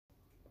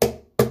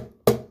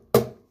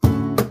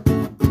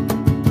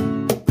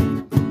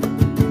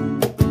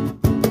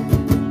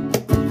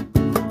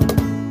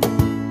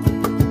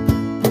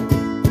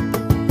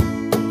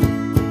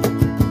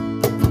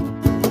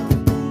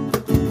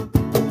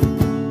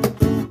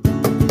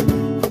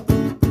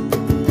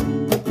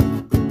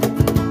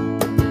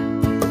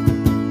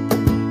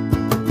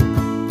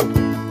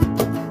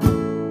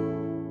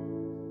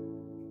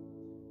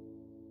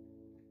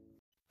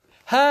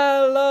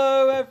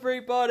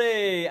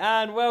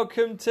And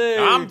welcome to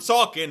I'm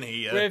talking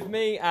here with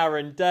me,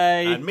 Aaron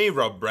Day, and me,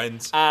 Rob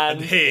Brent, and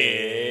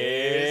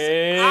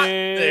here's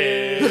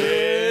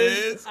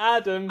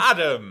Adam.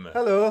 Adam.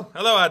 Hello.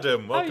 Hello,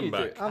 Adam. How are Welcome you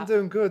back. doing? I'm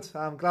doing good.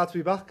 I'm glad to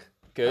be back.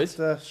 Good.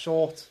 After a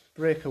short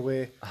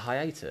breakaway. A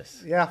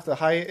hiatus. Yeah, after a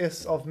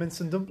hiatus of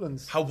mince and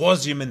dumplings. How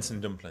was your mince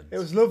and dumplings? It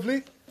was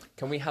lovely.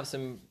 Can we have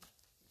some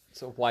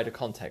sort of wider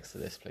context to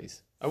this,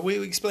 please? We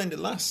explained it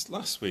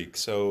last week.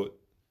 So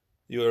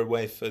you were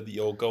away for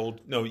your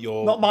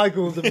Not my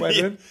golden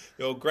wedding.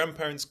 your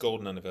grandparents'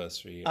 golden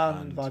anniversary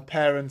And my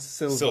parents'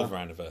 silver.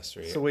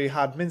 anniversary. So we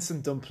had mince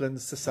and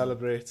dumplings to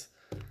celebrate.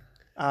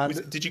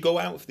 And Did you go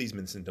out for these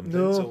mince and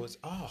dumplings? No. Or was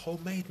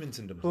homemade mince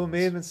and dumplings?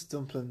 homemade mince and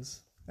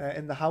dumplings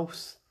in the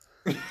house.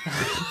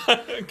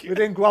 Okay. We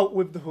didn't go out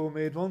with the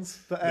homemade ones,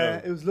 but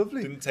No. it was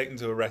lovely. Didn't take them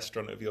to a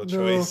restaurant of your No,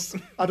 choice.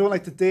 I don't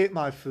like to date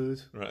my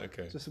food. Right.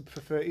 Okay. Just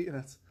prefer eating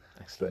it.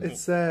 Excellent.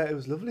 But it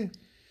was lovely.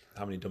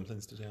 How many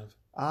dumplings did you have?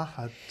 I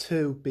had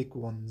 2 big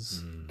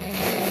ones. Got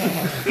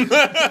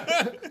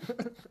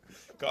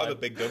to have a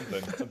big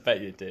dumpling. I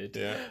bet you did.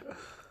 Yeah.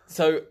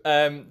 So,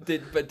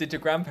 did your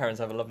grandparents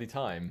have a lovely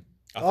time?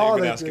 I thought you were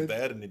going they to ask if did. they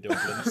had any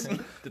dumplings.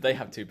 Did they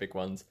have 2 big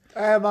ones?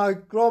 My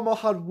grandma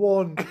had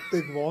 1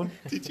 big one.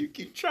 Did you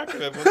keep track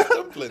of everyone's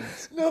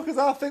dumplings? No, because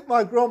I think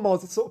my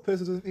grandma's the sort of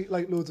person who doesn't eat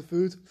like loads of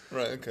food.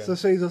 Right, okay. So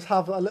she just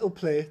have a little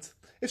plate.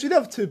 If she'd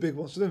have 2 big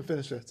ones, she didn't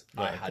finish it.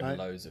 I had right.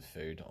 loads of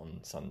food on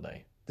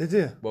Sunday. Did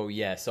you? Well,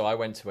 yeah. So I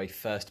went to a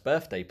first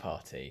birthday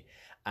party,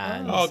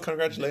 and Oh,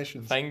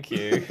 congratulations. thank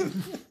you.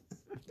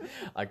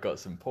 I got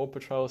some Paw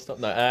Patrol stuff.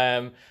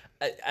 No,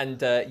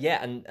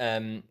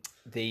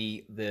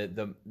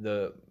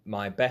 the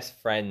my best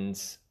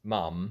friend's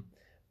mum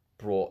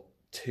brought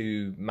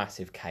 2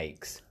 massive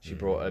cakes. She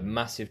brought a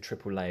massive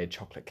triple layered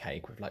chocolate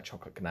cake with like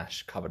chocolate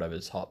ganache covered over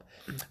the top,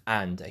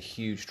 and a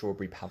huge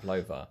strawberry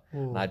pavlova.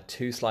 And I had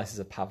 2 slices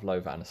of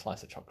pavlova and a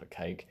slice of chocolate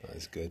cake. That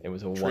is good. It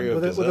was all Trio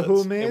one. of Were they desserts.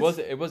 homemade?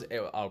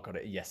 Oh god,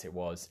 yes, it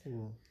was.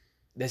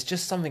 There's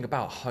just something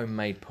about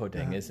homemade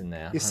pudding, isn't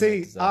there? You Homemade see,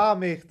 dessert. I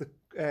make the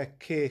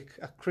cake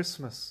at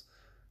Christmas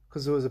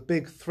because there was a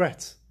big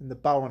threat in the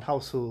Bowen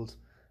household.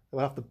 They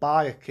would have to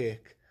buy a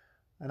cake.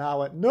 And I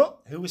went, no,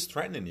 Who was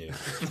threatening you?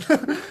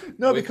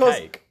 no, With because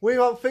cake? we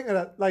weren't thinking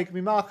that, like,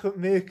 my ma couldn't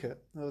make it.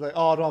 I was like,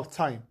 oh, I don't have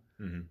time.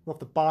 We'll have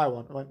to buy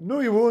one. I went, no,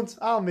 you won't.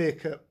 I'll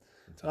make it.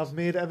 And I've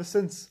made it ever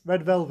since.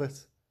 Red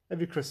velvet.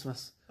 Every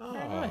Christmas. Oh,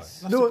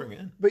 nice. Nice No, to bring it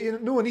in. but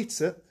no one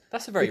eats it.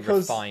 That's a very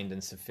because- refined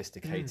and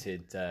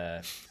sophisticated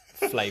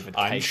flavoured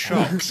I'm cake.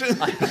 shocked.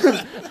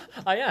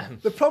 I am.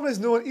 The problem is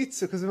no one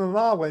eats it because my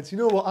ma went, you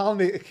know what, I'll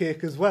make a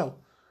cake as well.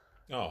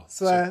 Oh,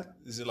 So, so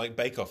is it like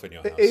Bake Off in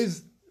your house? It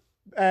is,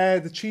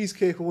 the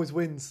cheesecake always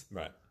wins.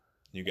 Right.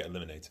 You get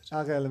eliminated.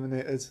 I'll get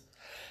eliminated.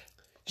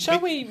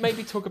 Shall we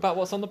maybe talk about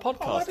what's on the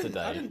podcast I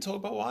today? didn't talk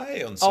about what I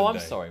ate on Sunday. Oh, I'm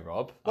sorry,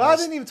 Rob. Well, I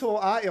didn't even talk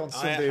about I ate on I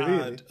Sunday, had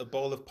really. a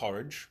bowl of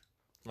porridge,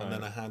 and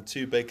then I had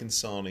 2 bacon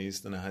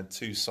sarnies, then I had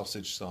 2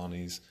 sausage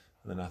sarnies,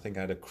 and then I think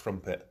I had a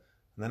crumpet,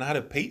 and then I had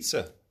a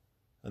pizza,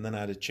 and then I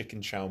had a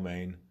chicken chow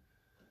mein,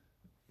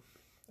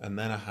 and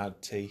then I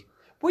had tea.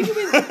 Were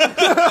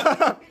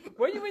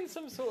you in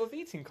some sort of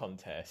eating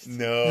contest?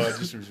 No, I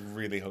just was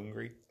really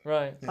hungry.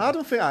 Right. I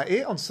don't think I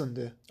ate on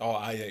Sunday. Oh,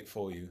 I ate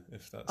for you,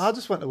 if that's... I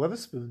just went to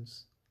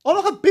Weatherspoons. Oh,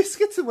 I had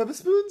biscuits in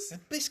Weatherspoons. A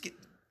biscuit.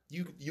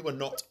 You are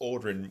not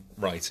ordering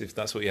right if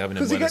that's what you're having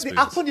in Because you get the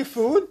Wetherspoons. app on your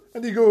phone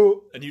and you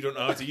go, And you don't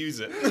know how to use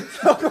it.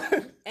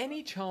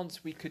 Any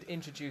chance we could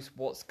introduce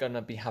what's going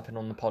to be happening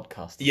on the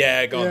podcast?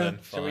 Yeah, go on Yeah. then.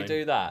 Shall we Fine.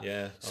 do that?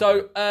 Yeah.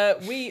 So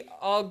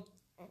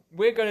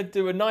we're going to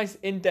do a nice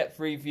in-depth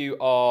review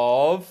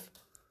of.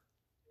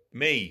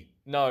 Me.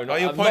 No, Oh,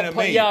 you're I'm pointing not at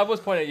me. Yeah, I was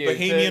pointing at you.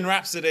 Bohemian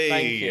Rhapsody.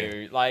 Thank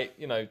you. Like,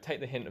 take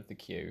the hint of the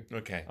cue.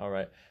 Okay. All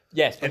right.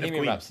 Yes, Hint of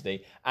Bohemian Queen.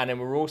 Rhapsody. And then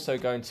we're also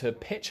going to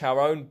pitch our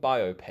own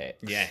biopic.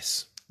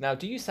 Yes. Now,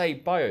 do you say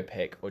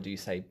biopic or do you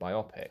say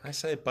biopic? I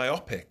say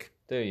biopic.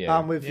 Do you?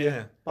 I'm with you.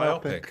 Yeah.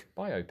 Biopic.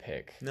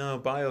 Biopic. No,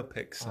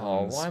 biopic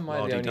Oh, sounds why am I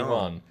the only la-di-da.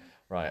 one?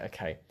 Right,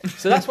 okay.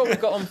 So that's what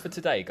we've got on for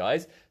today,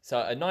 guys. So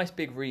a nice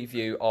big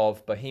review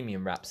of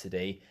Bohemian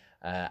Rhapsody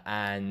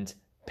and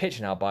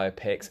pitching our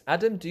biopics.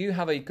 Adam, do you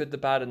have a good, the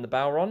bad, and the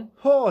Bowron?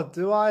 oh,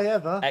 do I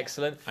ever?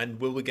 Excellent. And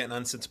will we get an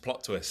answer to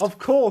plot twist? Of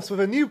course, with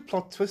a new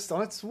plot twist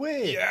on its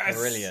way. Yes.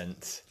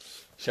 Brilliant.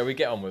 Shall we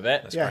get on with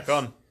it? Let's Yes. crack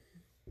on.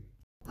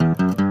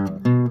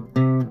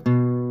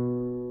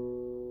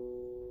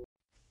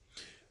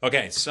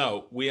 Okay,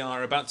 so we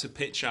are about to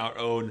pitch our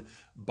own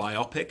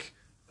biopic.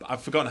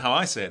 I've forgotten how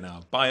I say it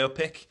now.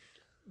 Biopic.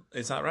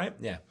 Is that right?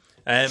 Yeah.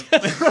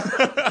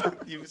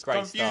 You've Great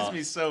confused start.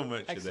 me so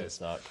much with Excellent this.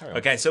 start. Carry on.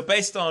 Okay, so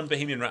based on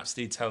Bohemian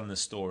Rhapsody telling the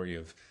story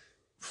of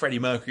Freddie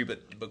Mercury,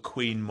 but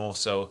Queen more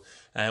so,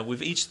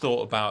 we've each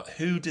thought about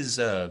who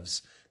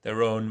deserves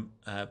their own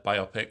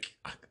biopic.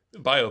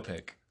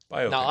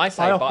 Now I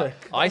say Biopic.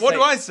 What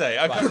do I say?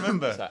 I can't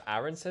remember. So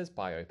Aaron says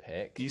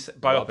biopic. You say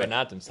Rob biopic. and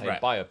Adam say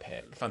Right.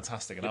 biopic.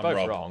 Fantastic. And You're I'm both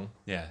Rob. wrong.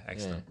 Yeah, Yeah,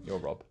 excellent. you're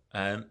Rob.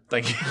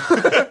 Thank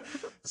you.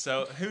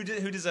 So, who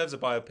deserves a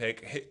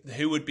biopic?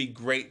 Who would be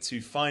great to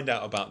find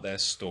out about their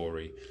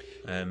story?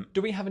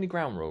 Do we have any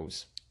ground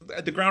rules?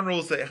 The ground rule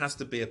is that it has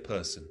to be a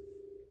person.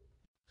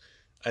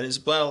 And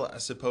as well, I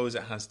suppose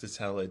it has to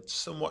tell a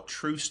somewhat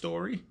true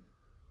story.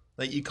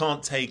 Like, you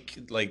can't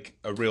take, like,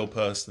 a real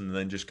person and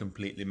then just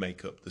completely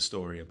make up the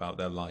story about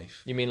their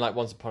life. You mean like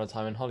Once Upon a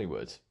Time in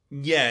Hollywood?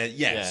 Yeah,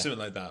 something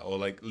like that. Or,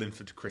 like,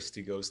 Linford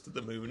Christie Goes to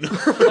the Moon.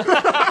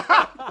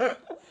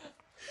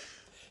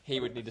 He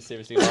would need a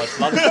seriously large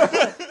lunch.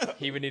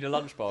 He would need a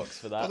lunchbox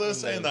for that. Although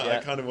saying that, I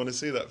kind of want to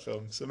see that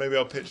film. So maybe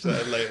I'll pitch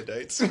that at later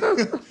dates.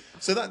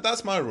 So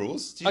that's my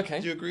rules. Do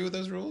you agree with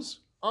those rules?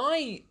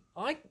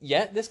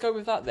 Yeah, let's go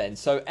with that then.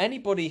 So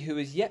anybody who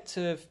is yet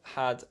to have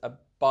had a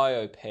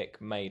biopic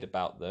made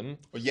about them.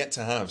 Or yet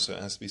to have, so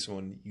it has to be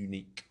someone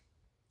unique.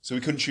 So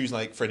we couldn't choose,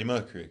 like, Freddie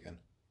Mercury again?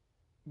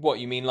 What,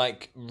 you mean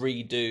like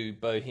redo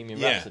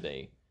Bohemian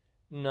Rhapsody?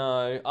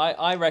 No,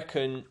 I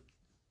reckon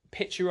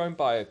pitch your own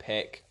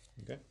biopic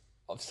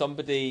of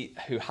somebody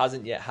who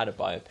hasn't yet had a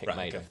biopic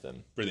made of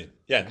them. Brilliant.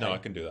 Yeah, no, I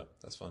can do that.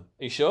 That's fine.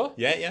 Are you sure?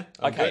 Yeah.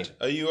 I'm good.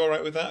 Are you all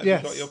right with that? Have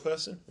Yes. you got your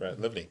person? Right,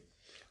 lovely.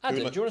 Adam,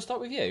 do you want to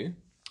start with you?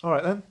 All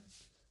right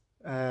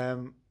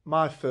then.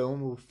 My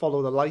film will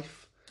follow the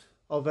life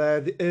of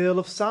the Earl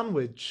of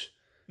Sandwich,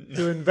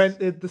 who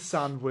invented the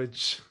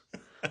sandwich.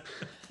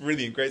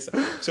 Brilliant, great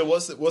stuff. So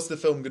what's the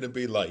film going to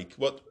be like?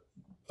 What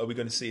are we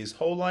going to see his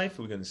whole life?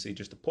 Are we going to see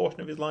just a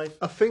portion of his life?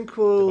 I think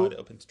we'll divide it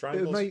up into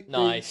triangles.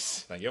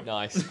 Nice. Thank you.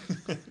 Nice.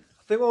 I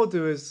think what we'll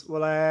do is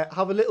we'll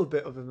have a little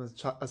bit of him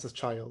as a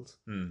child,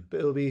 but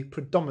it'll be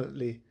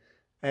predominantly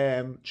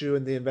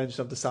during the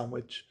invention of the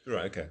sandwich.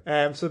 Right.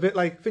 Okay. So a bit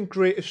like, think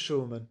Greatest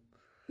Showman.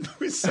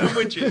 With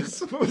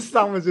sandwiches. With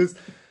sandwiches.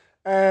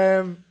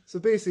 So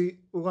basically,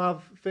 we'll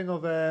have a thing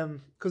of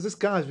because this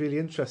guy's really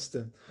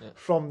interesting.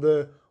 From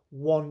the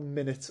 1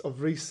 minute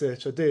of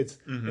research I did,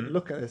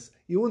 look at this.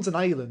 He owns an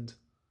island.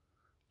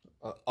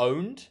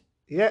 Owned?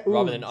 Yeah,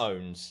 rather than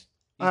owns.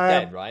 He's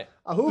dead, right?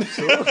 I hope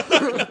so.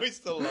 No, he's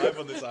still alive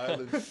on this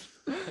island.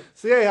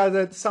 So yeah, he had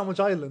a Sandwich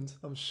Island,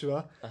 I'm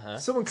sure.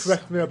 Someone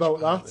correct me about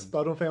that,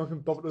 but I don't think I can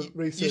bother to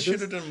research. You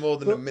should have done more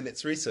than a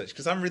minute's research,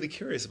 because I'm really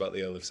curious about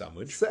the Earl of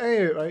Sandwich. So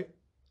anyway,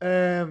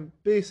 right.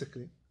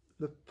 Basically,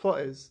 the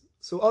plot is,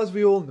 so as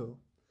we all know,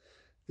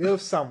 the Earl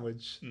of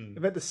Sandwich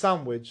invented the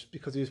sandwich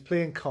because he was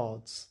playing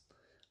cards,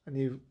 and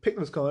he picked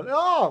up his card and,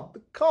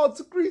 the cards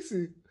are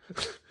greasy.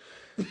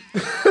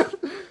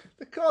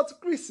 The cards are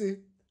greasy.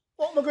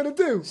 What am I going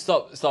to do?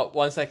 Stop,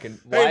 1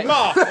 second. Hey,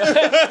 Mark!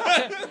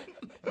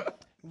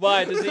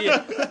 Why does he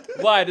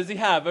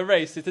have a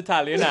racist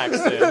Italian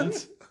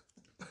accent?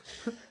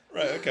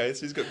 Right, okay,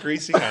 so he's got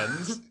greasy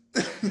hands.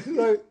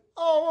 Like,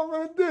 what am I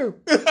going to do?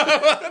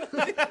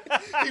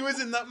 He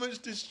was in that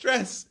much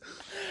distress.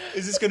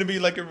 Is this going to be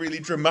like a really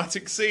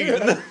dramatic scene?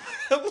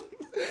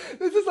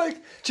 This is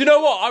like... Do you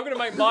know what? I'm going to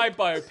make my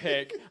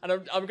biopic, and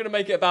I'm going to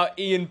make it about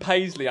Ian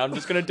Paisley. I'm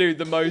just going to do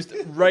the most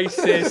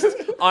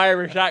racist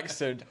Irish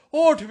accent.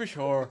 Oh, to be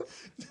sure.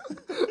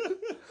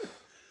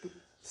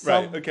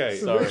 Right, okay.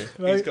 Sorry.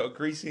 Right. He's got a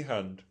greasy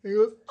hand. He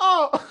goes,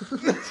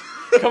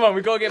 Come on,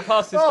 we've got to get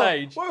past this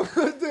stage. What am I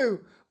going to do?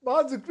 My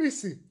hands are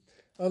greasy.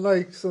 And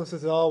like, someone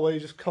says, you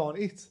just can't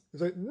eat.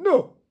 He's like,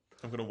 no.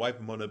 I'm going to wipe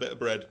him on a bit of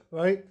bread.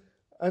 Right?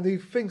 And he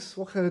thinks,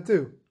 what can I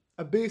do?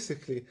 And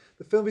basically,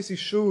 the film basically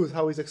shows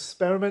how he's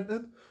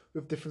experimenting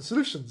with different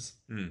solutions.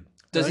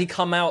 Does he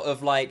come out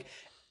of like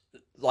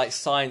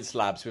science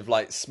labs with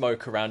like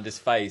smoke around his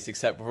face,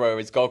 except where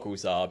his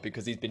goggles are,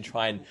 because he's been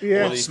trying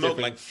all these Smoke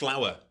different... like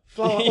flour.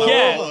 yeah,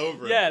 all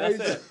over it. yeah, that's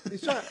it.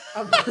 He's trying,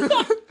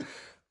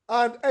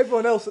 and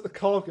everyone else at the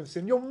card game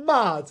saying, "You're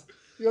mad!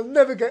 You'll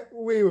never get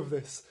away with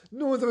this.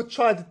 No one's ever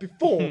tried it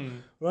before,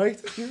 right?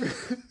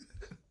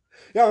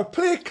 I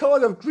play a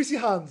card of greasy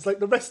hands like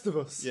the rest of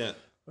us, Yeah.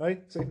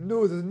 right? It's like,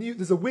 no,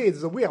 there's a way.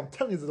 I'm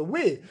telling you, there's a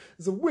way,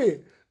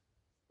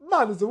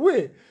 man, there's a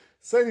way."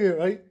 So anyway,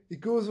 right, he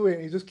goes away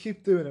and he just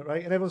keeps doing it,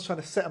 right? And everyone's trying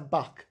to set him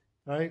back,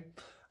 right?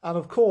 And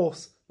of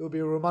course, there'll be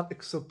a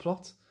romantic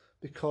subplot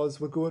because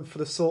we're going for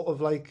the sort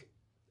of like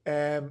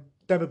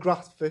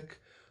demographic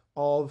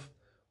of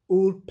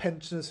old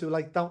pensioners who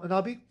like Downton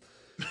Abbey.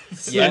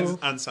 So,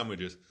 And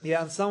sandwiches.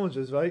 yeah, and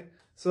sandwiches, right?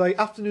 So like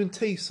afternoon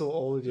tea sort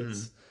of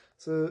audience.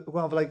 So we're going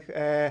to have like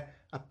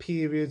a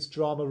periods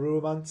drama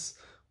romance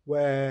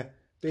where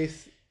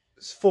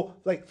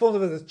falls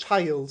as a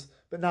child,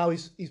 but now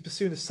he's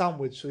pursuing a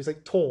sandwich, so he's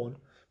like torn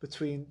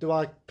between, do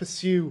I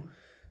pursue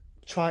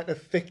trying to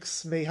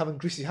fix me having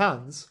greasy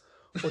hands,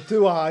 or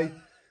do I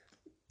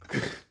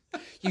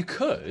You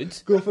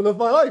could go for love of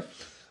my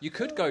life? You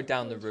could go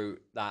down the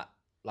route that,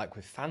 like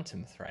with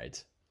Phantom Thread,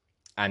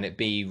 and it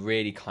be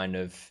really kind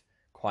of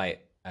quite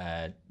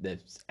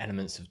there's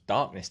elements of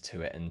darkness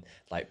to it and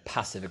like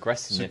passive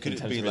aggressiveness in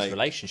terms of his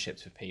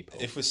relationships with people.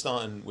 If we're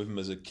starting with him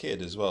as a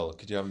kid as well,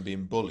 could you have him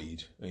being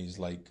bullied and he's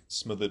like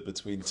smothered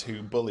between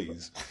two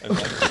bullies and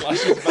like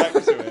flashes back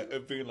to it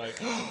and being like,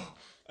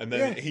 and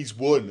then he's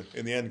won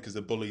in the end because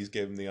the bullies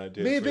gave him the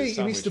idea. Maybe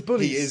he meets the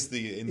bullies. He is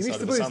the inside He meets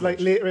the of bullies sandwich.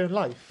 like later in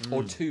life,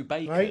 or two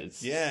bakers. Right?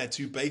 Yeah,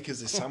 two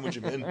bakers they sandwich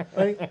him in,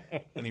 right?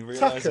 and he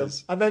Attack him,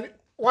 realizes and then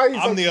while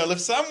he's I'm the Earl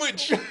of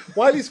Sandwich.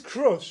 while he's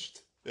crushed,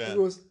 Yeah. He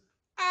goes,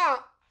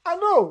 I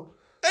know.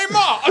 Hey,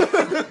 Mark!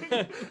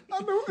 I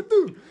know what to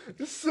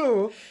do.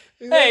 So,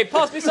 Hey,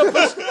 pass me some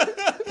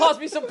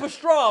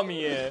pastrami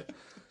here.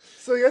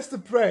 so he gets the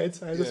bread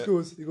and he just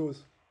Yeah. he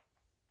goes,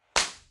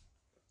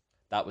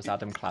 That was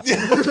Adam clapping.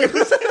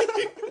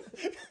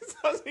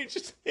 He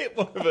just hit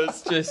one of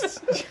us.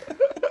 Just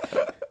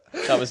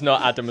that was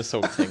not Adam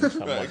assaulting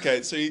someone. Right,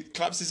 okay, so he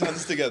claps his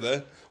hands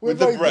together With, with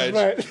the like, the bread,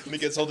 bread. and he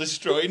gets all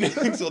destroyed and he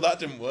thinks, that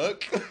didn't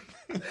work.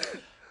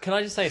 Can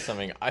I just say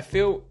something? I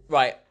feel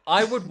right.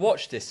 I would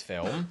watch this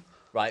film,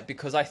 right,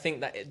 because I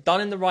think that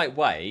done in the right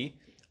way,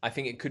 I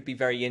think it could be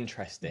very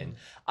interesting.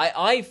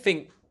 I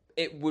think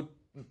it would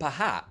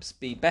perhaps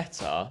be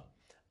better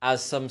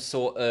as some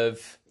sort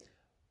of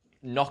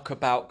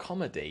knockabout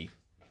comedy,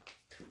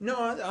 No,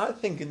 I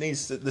think it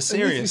needs the It needs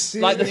serious. to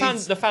be like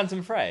serious. the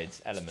Phantom Thread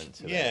element.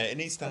 To Yeah, it. it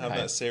needs to have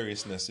Okay. that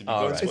seriousness. If you Oh,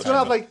 go right. into It's watch gonna it.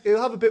 have like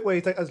it'll have a bit where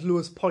he's like as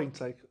lowest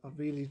point, like I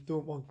really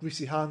don't want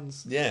greasy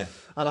hands, Yeah,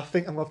 and I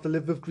think I'm gonna have to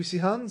live with greasy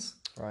hands.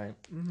 Right.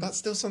 that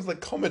still sounds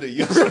like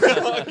comedy. For it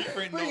But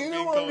not you know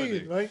being what comedy. I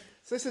mean, right?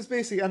 So this is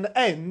basically, and the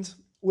end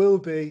will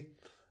be,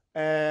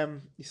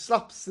 he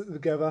slaps it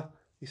together,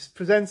 he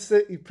presents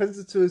it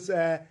to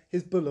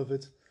his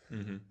beloved,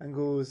 and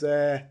goes,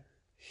 here.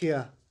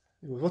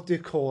 He goes, what do you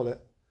call it?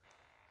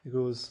 He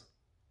goes,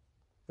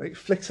 like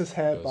flicks his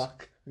hair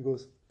back, and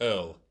goes,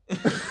 Earl.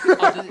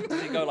 Oh,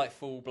 does it go like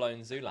full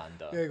blown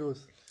Zoolander? yeah, he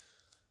goes,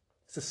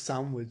 it's a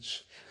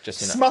sandwich.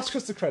 Just, you know, Smash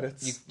across the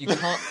credits. you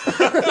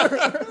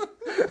can't.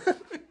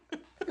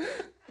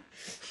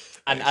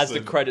 And as the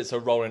Excellent. credits are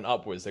rolling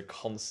upwards, they're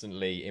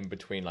constantly in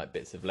between like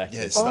bits of letters.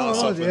 Yeah, it starts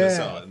Oh, off with this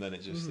yeah. art, and then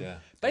it just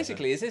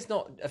Basically, is this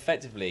not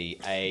effectively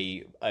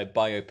a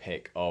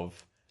biopic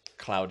of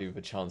Cloudy with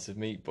a Chance of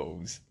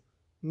Meatballs?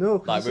 No,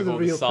 because Like this with is a all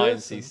the real sciencey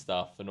person.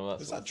 stuff and all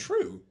that Is sort that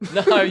true?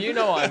 of No, you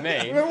know what I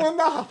mean. Remember when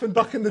that happened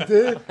back in the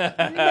day?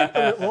 You remember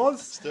it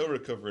was. Still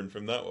recovering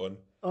from that one.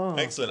 Oh.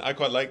 Excellent. I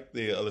quite like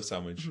the olive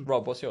sandwich.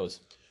 Rob, what's yours?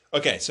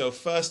 Okay, so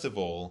first of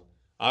all,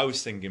 I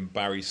was thinking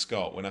Barry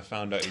Scott when I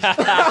found out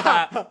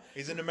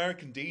he's an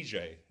American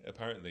DJ,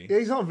 apparently. Yeah,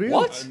 he's not real.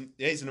 What? And,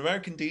 yeah, he's an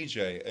American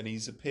DJ, and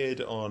he's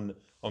appeared on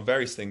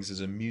various things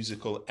as a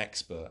musical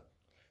expert.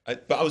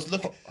 But I was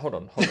looking... Hold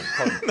on.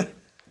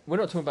 We're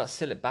not talking about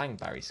Sillet Bang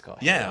Barry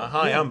Scott. here. Yeah,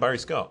 hi, I'm Barry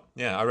Scott.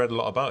 Yeah, I read a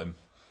lot about him.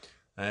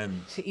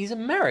 See, he's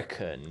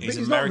American. He's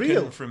he's not American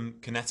real. from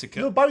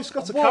Connecticut. No, Barry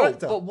Scott's a Whoa,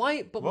 character. but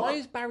why? But why What?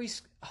 is Barry?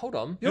 Hold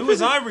on. Who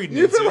was I reading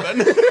into then?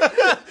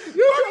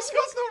 Barry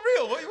Scott's not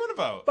real. What are you on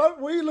about?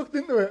 But we looked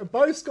into it.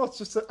 Barry Scott's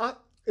just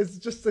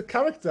a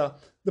character.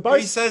 The But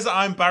Barry, he says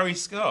I'm Barry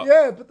Scott.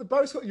 yeah, but the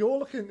Barry Scott you're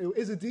looking into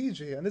is a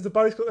DJ, and there's a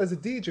Barry Scott as a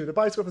DJ. The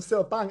Barry Scott for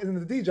Still Bang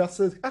isn't the DJ. That's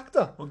the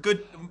actor. Well,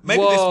 good.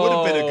 Maybe this would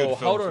have been a Whoa, good film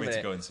hold for on me a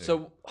to go minute. into.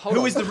 So hold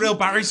Who on. is the real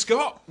Barry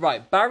Scott?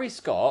 Right, Barry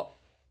Scott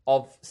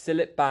of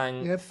Sillet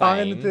Bang Yeah, Bang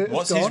fame and the Dirt.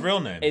 What's It's his gone. real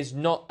name? is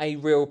not a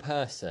real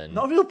person.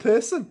 Not a real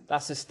person.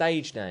 That's a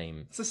stage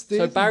name. It's a stage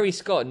So name. Barry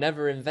Scott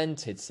never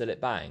invented Sillet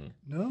Bang.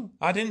 No.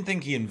 I didn't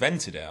think he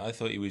invented it. I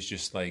thought he was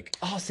just like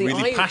Oh, see,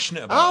 really I-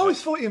 passionate I about always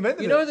it. thought he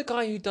invented You it. know the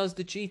guy who does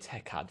the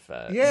G-Tech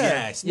advert? Yeah.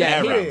 Yes,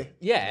 Yeah, Nero. he-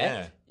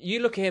 Yeah. You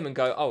look at him and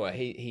go, oh, well,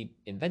 he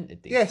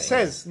invented these Yeah, it things.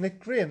 says Nick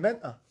Gray,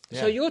 inventor.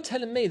 So you're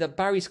telling me that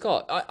Barry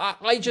Scott?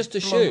 I just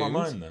Blown assumed. my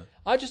mind, though.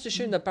 I just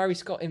assumed that Barry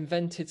Scott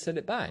invented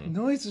Sillet Bang.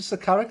 No, he's just a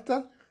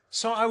character.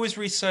 So I was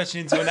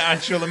researching into an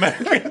actual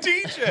American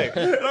DJ,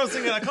 and I was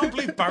thinking, I can't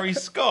believe Barry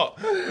Scott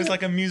was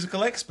like a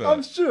musical expert.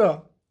 I'm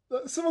sure.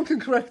 Someone can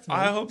correct me.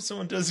 I hope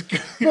someone does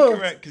Well-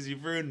 correct because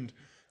you've ruined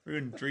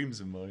dreams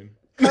of mine.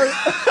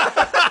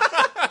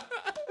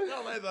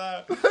 Not like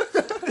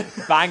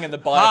that. Bang and the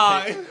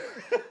biopic. Hi.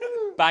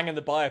 Bang and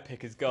the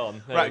biopic is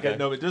gone. There Right, we okay,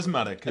 go. no, it doesn't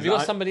matter. Have you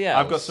got somebody else?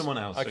 I've got someone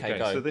else. Okay, Okay,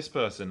 go. so this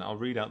person, I'll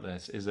read out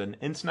this, is an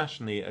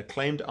internationally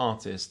acclaimed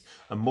artist,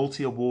 a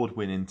multi-award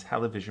winning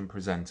television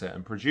presenter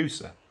and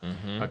producer.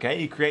 Mm-hmm. Okay,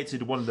 he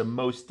created one of the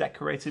most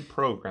decorated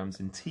programs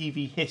in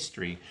TV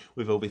history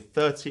with over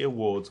 30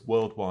 awards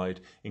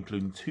worldwide,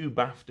 including 2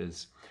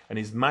 BAFTAs. And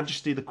His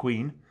Majesty the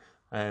Queen,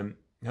 Her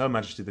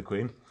Majesty the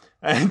Queen,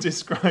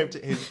 described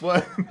his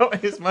work, not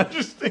His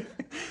Majesty.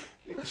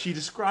 She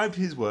described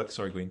his work,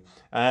 sorry, Queen,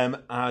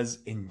 as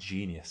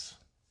ingenious.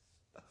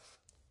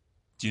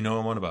 Do you know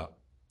what I'm on about?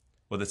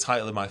 Well, the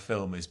title of my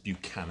film is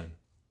Buchanan.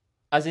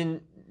 As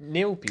in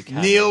Neil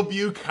Buchanan. Neil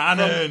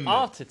Buchanan From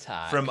Art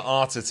Attack. from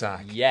Art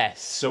Attack.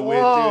 Yes. So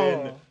we're Whoa.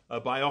 doing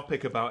a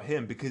biopic about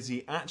him because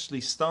he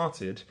actually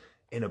started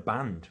in a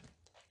band.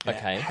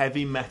 Okay. A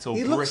heavy metal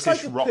He British looks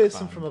like a rock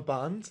person band. from a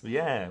band.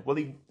 Yeah, well,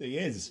 he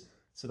is.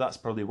 So that's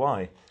probably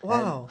why.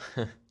 Wow.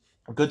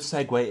 A good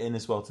segue in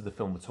as well to the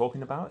film we're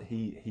talking about.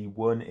 He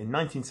won in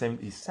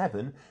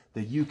 1977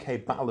 the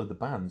UK Battle of the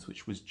Bands,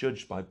 which was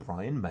judged by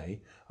Brian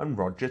May and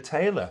Roger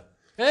Taylor.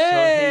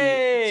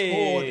 Hey!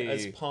 So he toured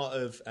as part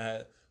of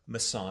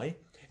Maasai.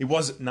 It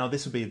was now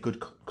this would be a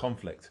good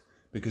conflict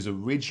because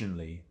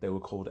originally they were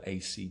called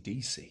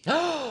AC/DC.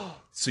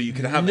 So you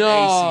could have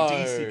No.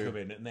 AC/DC come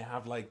in and they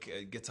have like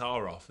a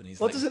guitar off and he's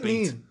What like does it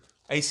beat. mean?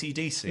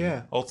 AC/DC,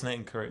 Yeah.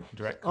 alternating current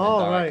direct current. Oh,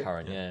 Direct right.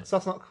 current, yeah. So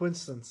that's not a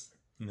coincidence.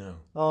 No.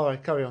 All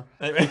right, carry on.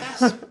 Anyway.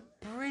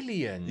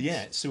 Brilliant.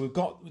 Yeah, so we've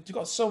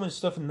got so much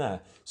stuff in there.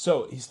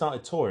 So he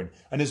started touring,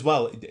 and as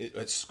well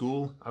at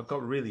school, I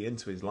got really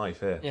into his life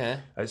here.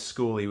 Yeah. At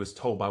school, he was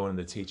told by one of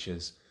the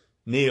teachers,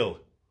 "Neil,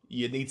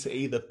 you need to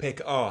either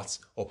pick art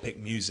or pick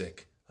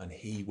music," and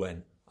he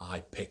went,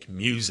 "I pick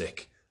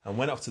music," and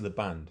went off to the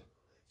band.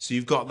 So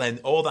you've got then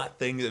all that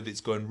thing of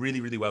it's going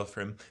really, really well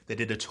for him. They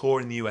did a tour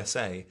in the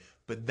USA,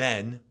 but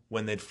then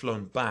when they'd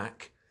flown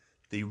back,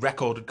 the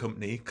record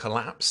company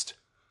collapsed,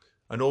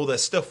 and all their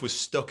stuff was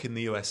stuck in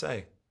the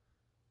USA.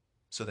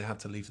 So they had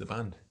to leave the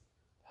band.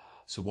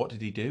 So what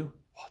did he do?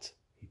 What?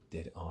 He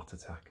did Art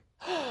Attack.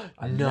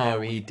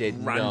 No, he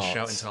did ran not.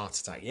 shouting to Art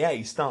Attack. Yeah,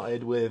 he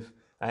started with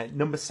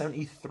number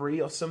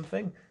 73 or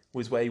something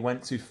was where he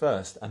went to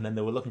first, and then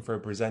they were looking for a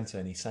presenter,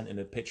 and he sent in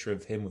a picture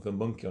of him with a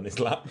monkey on his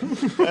lap. And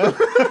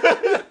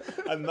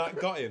that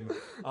got him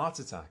Art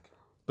Attack.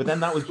 But then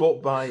that was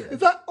bought by... Is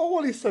that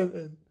all he sent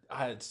in?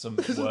 I had some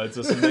words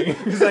or something.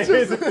 He's like,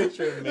 here's a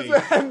picture of me.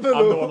 I'm the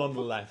one on the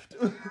left.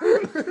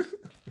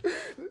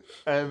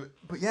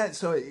 But yeah,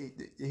 so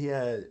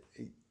yeah,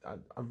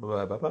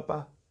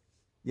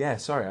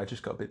 sorry, I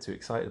just got a bit too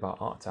excited about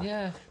Art Attack.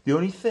 Yeah. The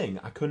only thing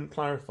I couldn't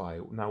clarify,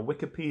 now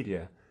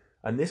Wikipedia,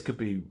 and this could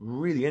be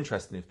really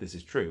interesting if this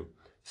is true,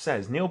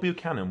 says Neil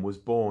Buchanan was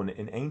born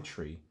in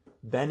Aintree,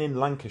 then in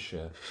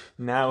Lancashire,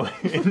 now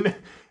in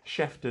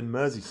Shefton,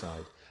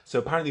 Merseyside. So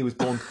apparently he was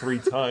born 3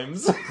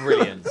 times.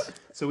 Brilliant.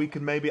 So we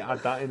could maybe add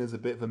that in as a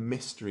bit of a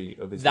mystery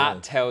of his That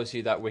life. tells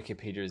you that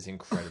Wikipedia is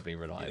incredibly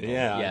reliable.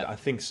 Yeah, I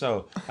think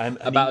so. And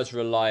About as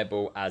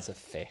reliable as a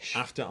fish.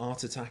 after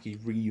Art Attack, he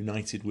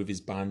reunited with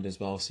his band as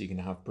well, so you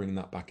can bring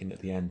that back in at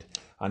the end.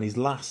 And his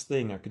last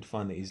thing I could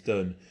find that he's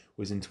done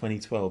was in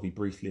 2012, he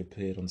briefly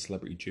appeared on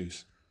Celebrity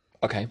Juice.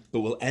 Okay. But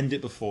we'll end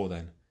it before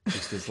then,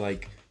 just as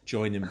like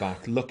joining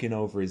back, looking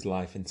over his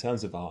life in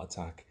terms of Art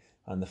Attack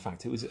and the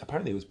fact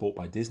apparently it was bought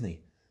by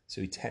Disney. So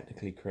he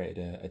technically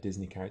created a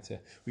Disney character.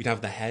 We'd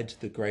have the head,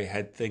 the grey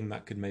head thing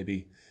that could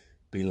maybe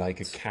be like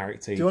a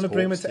character. Do you want to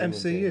bring him into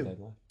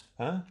MCU?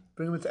 Huh?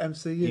 Bring him into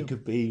MCU. He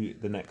could be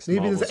the next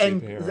Maybe Marvel there's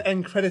superhero. an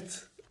end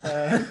credit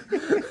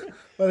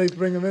where they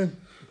bring him in.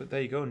 But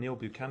there you go, Neil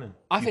Buchanan.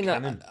 I think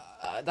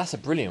that's a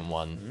brilliant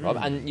one, Rob.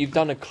 And you've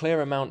done a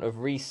clear amount of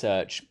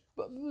research.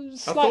 I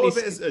Slightly, thought of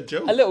it as a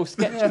joke. a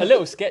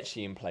little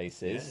sketchy in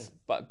places,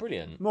 but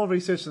brilliant. More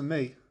research than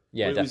me.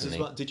 Yeah, It was definitely.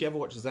 as well- Did you ever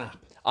watch Zap?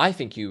 I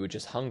think you were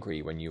just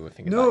hungry when you were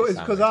thinking No, about it's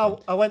your because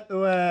sandwich. I went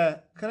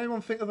to... can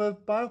anyone think of a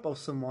bio about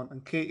someone?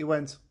 And Katie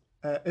went,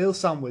 ale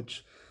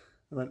sandwich.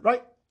 I went,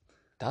 right,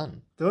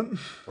 Done. done.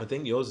 I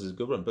think yours is a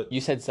good one. But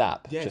You said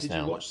Zap yeah, just did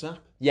now. you watch Zap?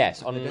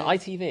 Yes, on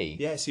ITV.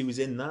 Yes, he was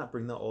in that.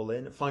 Bring that all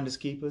in. Finders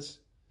Keepers.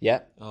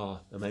 Yeah. Oh,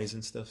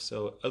 amazing stuff.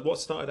 So what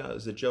started out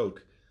as a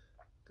joke.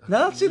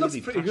 No, actually really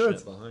looks pretty passionate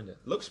good. Behind it.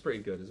 Looks pretty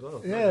good as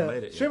well. Yeah,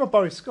 Made it, shame about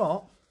Barry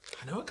Scott.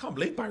 I know. I can't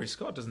believe Barry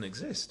Scott doesn't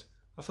exist.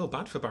 I feel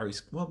bad for Barry.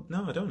 Well,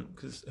 no, I don't.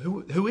 Because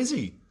who is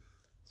he?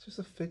 It's just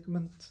a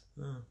figment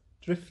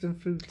drifting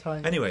through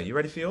time. Anyway, you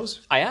ready for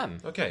yours? I am.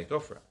 Okay, go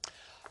for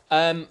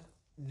it.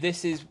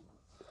 This is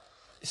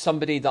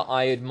somebody that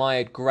I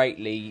admired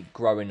greatly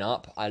growing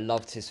up. I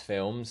loved his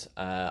films.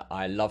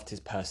 I loved his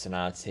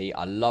personality.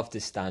 I loved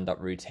his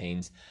stand-up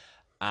routines.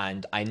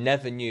 And I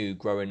never knew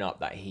growing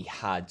up that he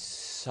had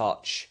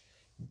such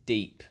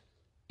deep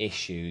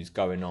issues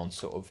going on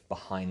sort of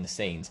behind the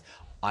scenes.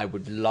 I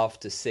would love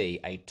to see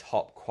a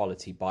top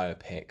quality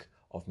biopic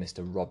of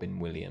Mr. Robin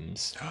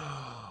Williams.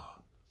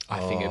 I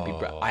think it'd be.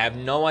 I have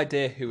no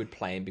idea who would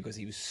play him because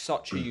he was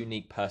such a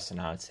unique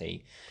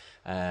personality.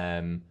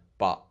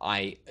 But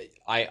I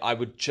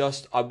would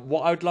just.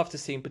 What I would love to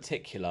see in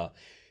particular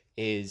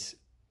is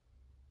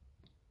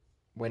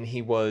when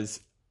he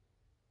was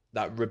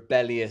that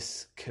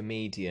rebellious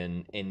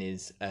comedian in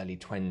his early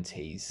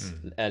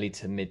 20s, early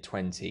to mid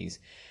 20s.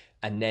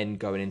 And then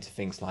going into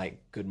things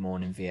like Good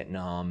Morning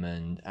Vietnam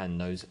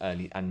and those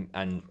early and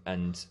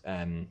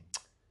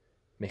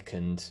Mick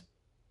and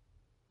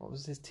what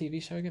was his TV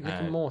show again? Mick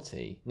and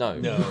Morty? No,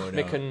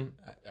 Mick and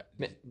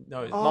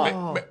No, it's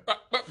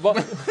what?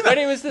 When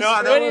he was the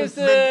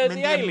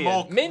Mindy and alien,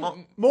 Mork and Mindy.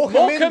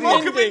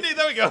 Mork and Mindy,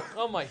 there we go.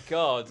 Oh my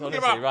god!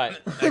 Honestly, right.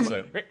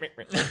 Excellent.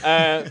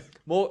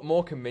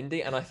 Mork and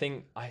Mindy, and I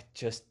think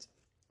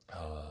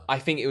I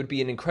think it would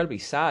be an incredibly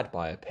sad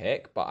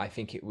biopic, but I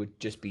think it would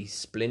just be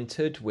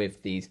splintered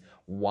with these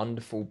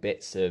wonderful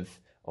bits of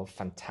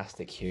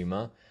fantastic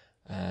humour.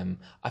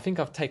 I think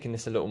I've taken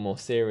this a little more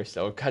serious,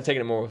 or taken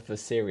it more of a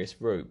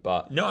serious route,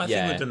 but No, I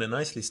think we've done it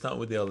nicely. Start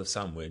with the Earl of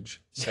Sandwich,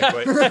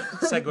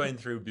 segueing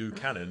through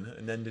Buchanan,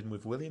 and ending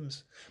with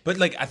Williams. But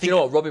like, I think Do you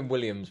know what? Robin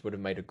Williams would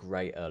have made a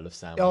great Earl of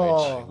Sandwich.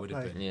 Oh, it would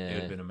have been. Yeah. It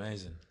would have been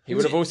amazing. He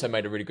would have also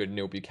made a really good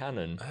Neil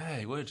Buchanan.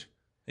 He would.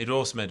 He'd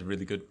also made a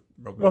really good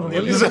Robin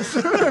Williams. Williams.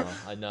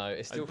 Oh, I know.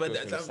 It still But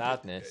fills me with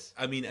sadness.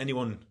 I mean,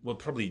 anyone. Well,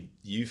 probably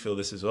you feel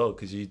this as well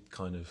because you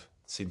kind of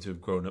seem to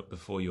have grown up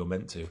before you were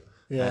meant to.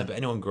 Yeah. But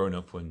anyone growing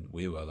up when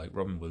we were, like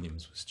Robin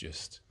Williams was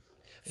just.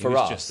 He For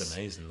was us, just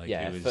amazing. Like,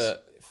 yeah, he was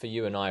for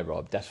you and I,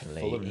 Rob, definitely.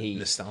 full of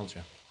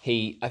nostalgia.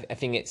 I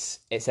think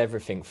it's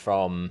everything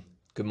from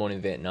Good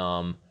Morning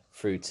Vietnam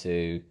through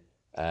to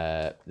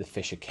The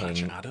Fisher King,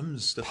 Patch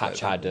Adams, stuff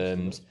Patch like that.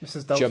 Adams,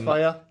 Mrs.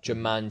 Doubtfire.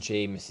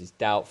 Jumanji, Mrs.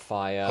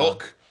 Doubtfire,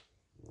 Hook.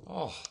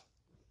 Oh,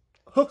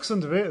 Hook's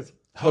underrated.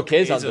 Hook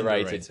is is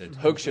underrated. underrated.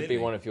 Hook should be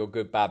Completely. one of your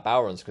good bad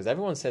Bowrons because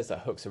everyone says that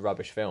Hook's a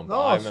rubbish film. But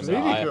Oh, I it's remember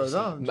really I good.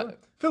 I enjoy it.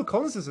 Phil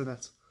Collins is in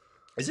it.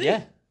 is it?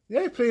 yeah.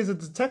 Yeah, he plays a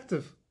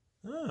detective.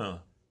 Oh.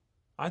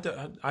 I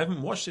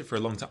haven't watched it for a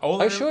long time.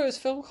 Are you sure it was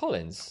Phil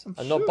Collins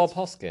and not sure Bob it's-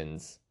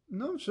 Hoskins?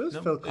 No, I'm sure it's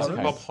No, Phil is Collins.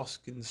 it Bob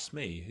Hoskins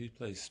Smee? Who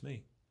plays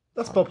Smee?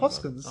 That's Bob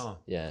Hoskins. Oh.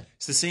 Yeah.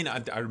 It's the scene I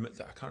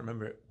can't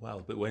remember it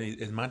well, but when he's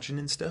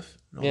imagining stuff,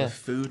 and all Yeah. the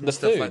food and The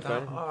stuff food, like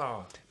that. right?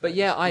 Oh, But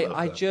yeah, love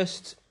I that.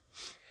 just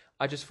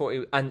thought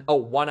it and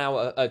 1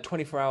 hour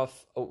 24 hour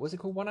was it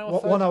called 1 hour?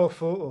 1 hour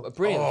photo.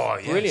 Brilliant. Oh,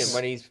 yes.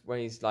 Brilliant when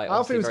he's like I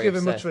don't think he was obviously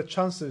given very much of upset. a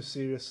chance to do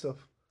serious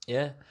stuff.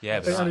 Yeah.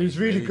 Yeah, And he was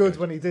really good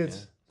when he did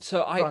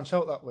So I branch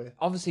out that way.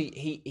 obviously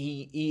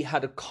he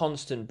had a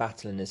constant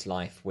battle in his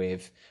life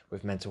with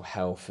mental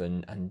health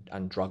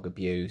and drug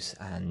abuse,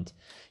 and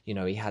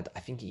I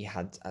think he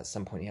had at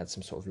some point he had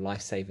some sort of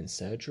life-saving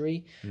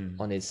surgery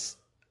on his,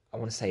 I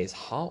want to say his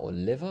heart or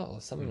liver or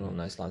something along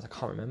those lines. I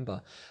can't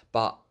remember,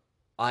 but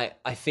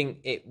I think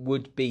it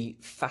would be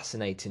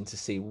fascinating to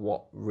see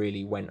what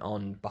really went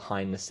on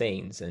behind the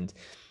scenes and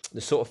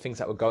the sort of things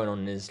that were going on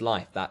in his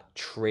life that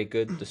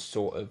triggered the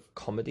sort of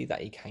comedy that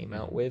he came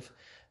out with.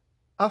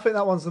 I think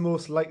that one's the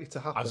most likely to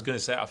happen. I was going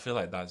to say, I feel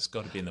like that's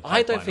got to be in the pipeline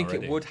I don't think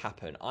already. it would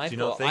happen. you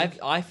not think?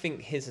 I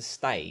think his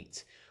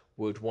estate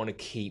would want to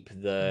keep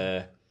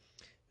the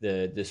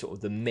sort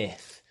of the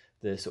myth,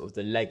 the sort of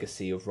the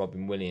legacy of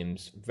Robin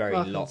Williams very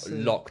I can see.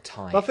 locked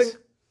tight. But I think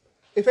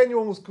if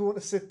anyone was going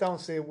to sit down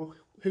and say, well,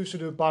 who should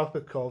do a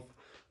biopic of,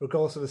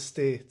 regardless of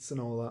estates and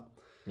all that,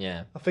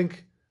 yeah. I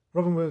think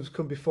Robin Williams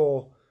come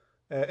before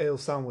Ale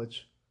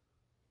Sandwich.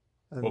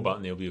 What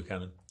about Neil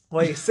Buchanan?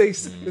 Well, you see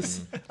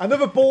it's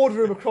another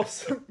boardroom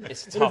across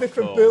It's in a tough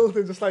different call.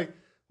 building, just like,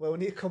 well, we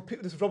need to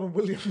compete with this Robin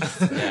Williams.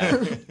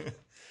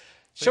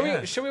 Shall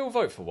we all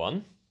vote for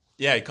one?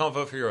 Yeah, you can't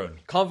vote for your own.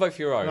 Can't vote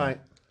for your own. Right,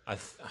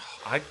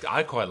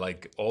 I quite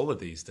like all of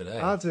these today.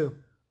 I do.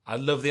 I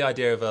love the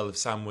idea of Earl of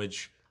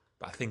Sandwich,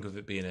 but I think of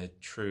it being a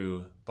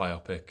true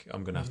biopic,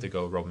 I'm going to have to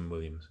go Robin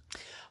Williams.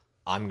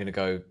 I'm gonna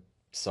go.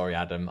 Sorry,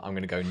 Adam. I'm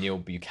gonna go Neil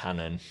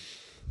Buchanan.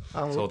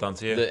 It's all down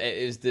to you.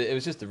 It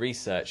was just the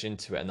research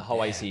into it and the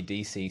whole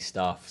AC/DC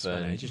stuff.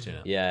 Spent And, ages doing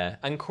it. yeah,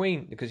 and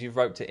Queen, because you've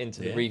roped it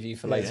into the Yeah. review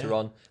for Yeah, later yeah.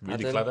 on. Really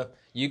Adam, clever.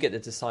 You get the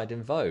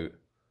deciding vote.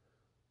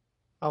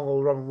 I'm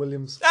all Robin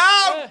Williams.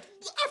 Ah!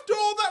 After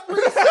all that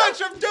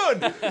research I've done,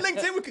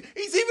 LinkedIn,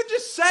 he's even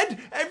just said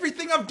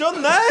everything I've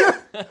done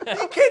there.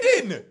 Are you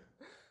kidding?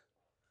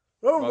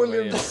 Robin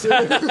Williams.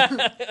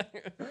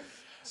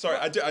 Sorry,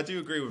 I do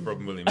agree with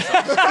Robin Williams.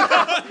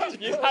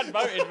 You had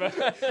voted,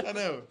 but I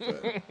know.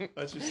 But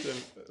I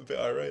just a bit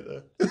irate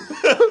there.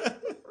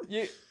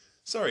 you.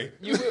 Sorry.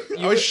 You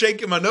I was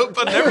shaking my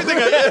notepad and everything.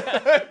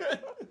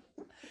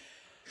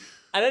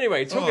 And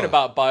anyway, talking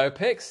about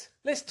biopics,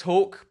 let's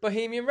talk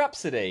Bohemian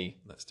Rhapsody.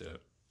 Let's do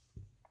it.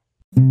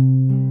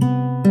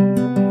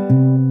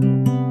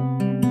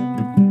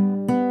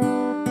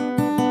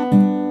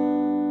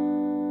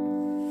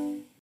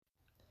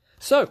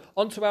 So,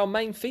 on to our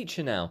main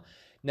feature now.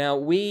 Now,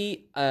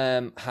 we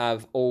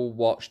have all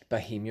watched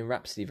Bohemian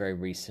Rhapsody very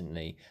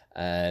recently.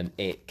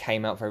 It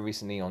came out very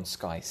recently on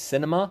Sky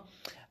Cinema.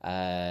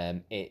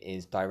 It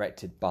is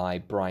directed by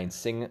Bryan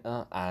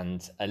Singer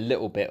and a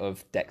little bit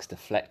of Dexter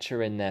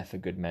Fletcher in there for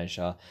good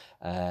measure.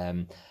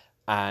 And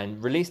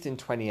released in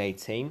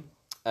 2018.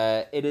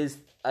 It is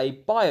a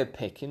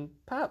biopic in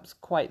perhaps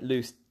quite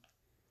loose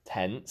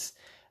tense.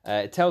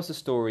 It tells the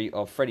story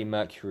of Freddie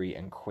Mercury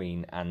and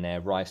Queen and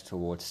their rise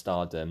towards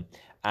stardom,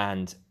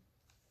 and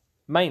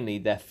mainly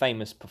their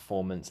famous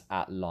performance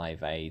at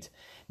Live Aid.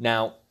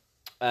 Now,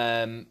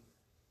 as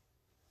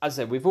I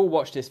said, we've all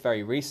watched this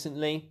very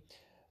recently.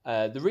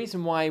 The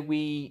reason why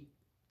we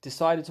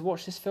decided to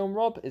watch this film,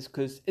 Rob, is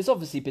because it's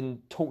obviously been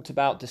talked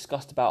about,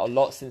 discussed about a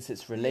lot since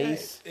its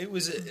release. It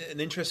was an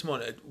interesting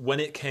one. When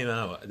it came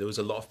out, there was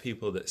a lot of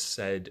people that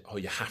said, "Oh,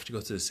 you have to go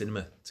to the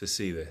cinema to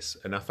see this,"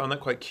 and I found that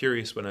quite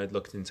curious when I'd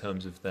looked in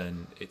terms of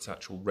then its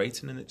actual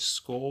rating and its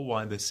score.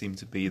 Why there seemed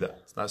to be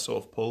that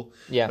sort of pull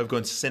of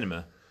going to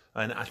cinema,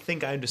 and I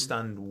think I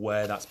understand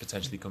where that's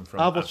potentially come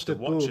from. I watched after it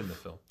watching both. the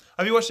film.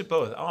 Have you watched it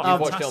both? Oh,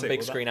 I've watched it on fantastic. big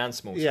Well, screen and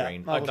small Yeah,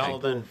 screen. I watched that'll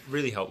then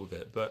really help with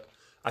it. But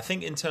I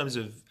think in terms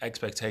of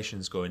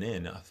expectations going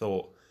in, I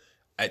thought,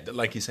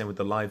 like you're saying with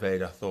the Live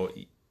Aid, I thought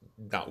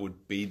that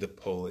would be the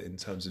pull in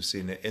terms of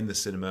seeing it in the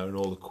cinema and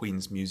all the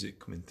Queen's music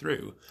coming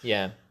through.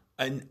 Yeah.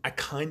 And I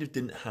kind of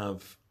didn't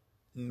have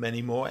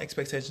many more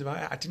expectations about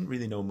it. I didn't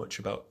really know much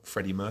about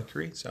Freddie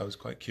Mercury, so I was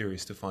quite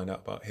curious to find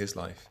out about his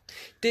life.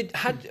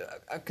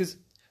 Because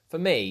for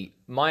me,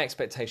 my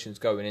expectations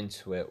going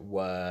into it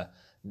were,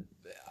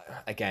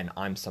 again,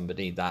 I'm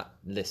somebody that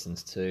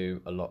listens to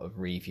a lot of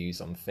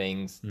reviews on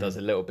things, does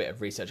a little bit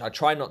of research. I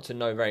try not to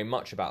know very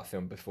much about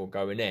film before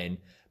going in,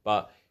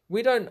 but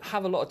we don't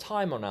have a lot of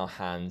time on our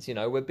hands. You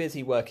know, we're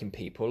busy working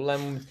people,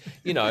 and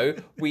you know,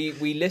 we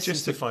listen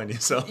Justifying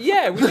yourself.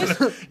 Yeah, we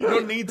listen. You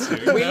don't need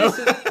to. We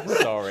listen.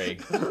 Sorry,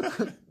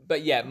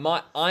 but yeah,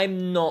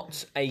 I'm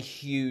not a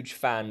huge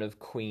fan of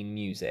Queen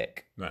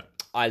music. Right.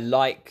 I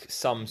like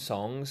some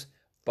songs,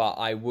 but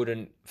I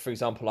wouldn't. For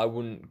example, I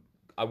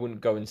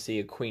wouldn't go and see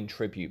a Queen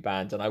tribute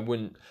band, and I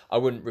wouldn't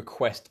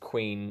request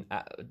Queen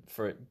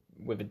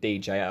with a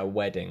DJ at a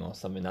wedding or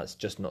something. That's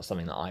just not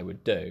something that I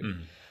would do.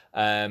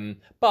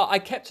 But I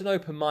kept an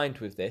open mind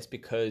with this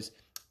because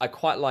I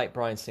quite like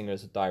Bryan Singer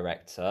as a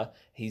director.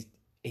 He's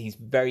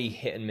very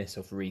hit and miss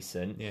of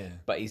recent,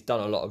 but he's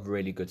done a lot of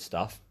really good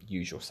stuff.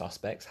 Usual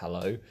Suspects,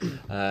 hello.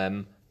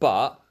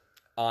 But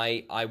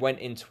I went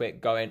into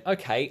it going,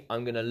 okay,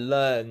 I'm going to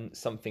learn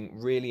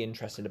something really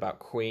interesting about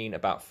Queen,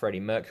 about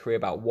Freddie Mercury,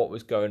 about what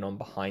was going on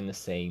behind the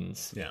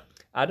scenes. Yeah.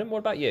 Adam, what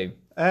about you?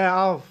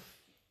 I'm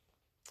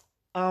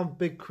a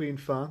big Queen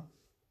fan.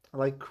 I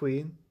like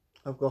Queen.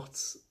 I've got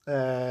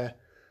a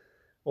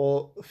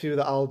few of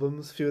the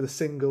albums, a few of the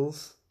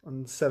singles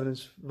on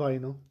 7-inch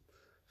vinyl.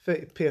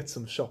 Appeared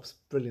some shops,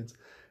 brilliant.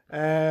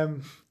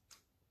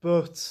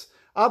 But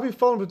I've been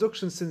following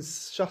production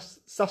since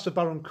Sacha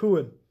Baron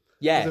Cohen.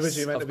 Yes, was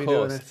originally meant of to be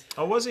course. doing it.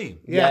 Oh, was he?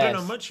 Yeah. I don't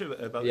know much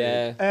about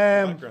the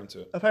background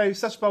to it. Apparently,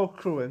 Sacha Baron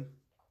Cohen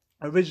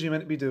originally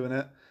meant to be doing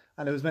it,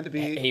 and it was meant to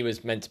be. He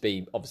was meant to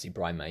be obviously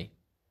Brian May.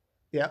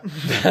 Yeah.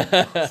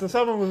 So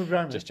someone was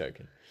around. Just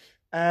joking.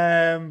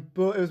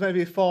 But it was meant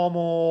to be far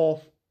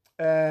more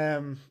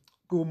go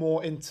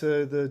more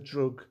into the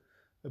drug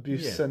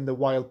abuse and the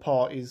wild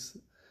parties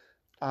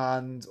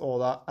and all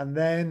that. And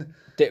then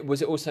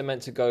was it also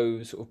meant to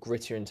go sort of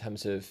grittier in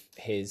terms of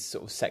his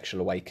sort of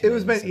sexual awakening? it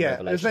was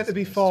meant to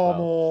be far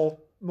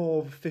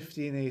more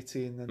 15,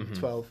 18 than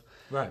 12.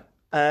 Right.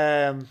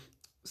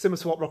 Similar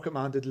to what Rocket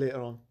Man did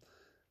later on.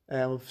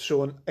 Of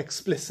showing more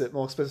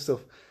explicit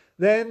stuff.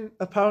 Then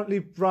apparently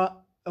one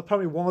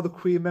of the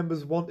Queen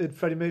members wanted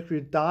Freddie Mercury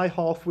to die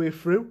halfway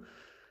through.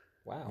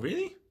 Wow.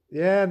 Really?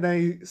 Yeah, and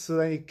then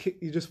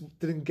he just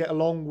didn't get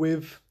along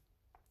with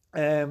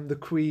the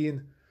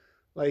Queen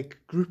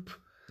group.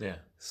 Yeah.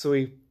 So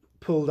he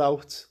pulled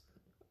out.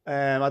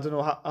 I don't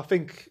know how. I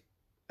think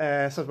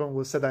Sacha Baron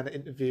Cohen said that in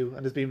an interview,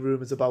 and there's been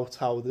rumours about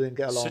how they didn't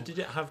get along. So did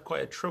it have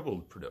quite a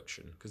troubled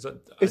production? Because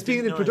it's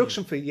been in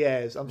production for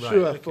years, I'm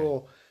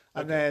sure.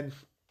 Then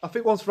I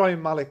think once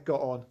Ryan Malek got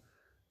on,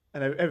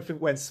 and everything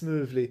went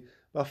smoothly.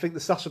 But I think the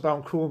Sacha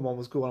Baron Cohen one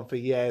was going on for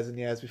years and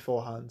years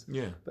beforehand.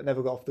 Yeah. But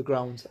never got off the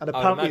ground. And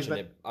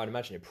apparently I'd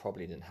imagine it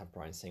probably didn't have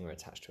Bryan Singer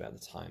attached to it at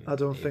the time. I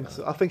don't think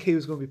so. I think he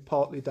was going to be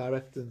partly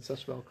directing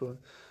Sacha Baron Cohen.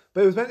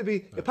 But it was meant to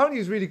be... Apparently he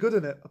was really good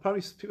in it.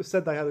 Apparently people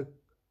said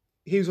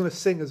he was going to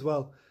sing as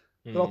well.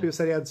 A lot of people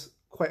said he had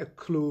quite a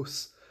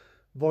close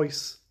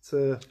voice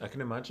to... I can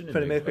imagine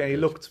Freddie Mercury, and he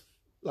looked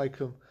like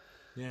him.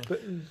 Yeah.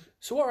 But,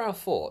 so what are our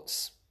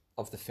thoughts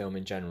of the film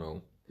in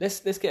general? Let's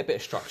get a bit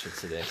of structure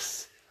to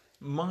this.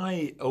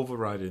 My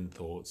overriding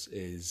thoughts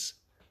is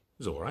it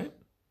was all right.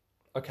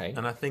 Okay.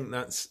 And I think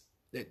that's...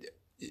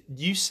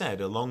 You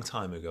said a long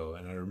time ago,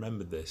 and I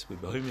remembered this, with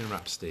Bohemian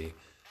Rhapsody,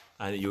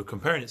 and you were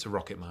comparing it to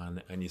Rocket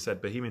Man, and you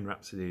said Bohemian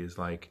Rhapsody is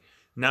like,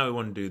 now we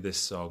want to do this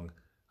song,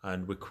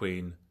 and we're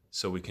Queen,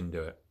 so we can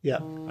do it. Yeah.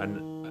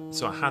 And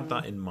so I had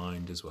that in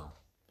mind as well.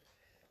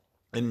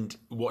 And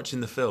watching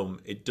the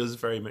film, it does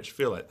very much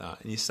feel like that.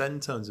 And you said in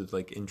terms of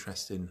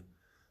interesting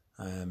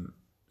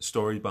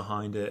story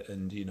behind it,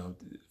 and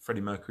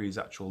Freddie Mercury's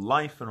actual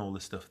life and all the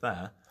stuff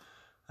there,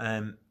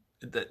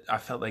 that I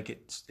felt like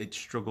it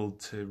struggled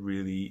to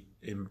really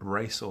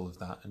embrace all of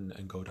that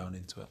and go down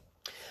into it.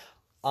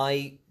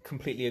 I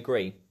completely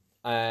agree.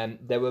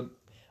 There were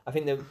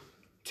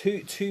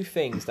two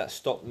things that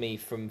stopped me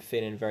from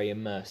feeling very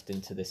immersed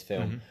into this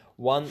film. Mm-hmm.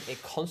 One,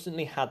 it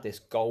constantly had this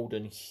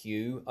golden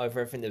hue over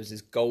everything. There was this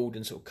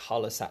golden sort of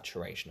colour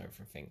saturation over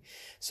everything.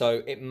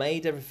 So it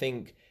made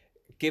everything,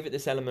 give it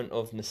this element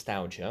of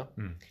nostalgia,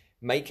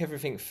 make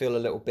everything feel a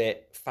little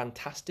bit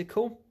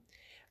fantastical,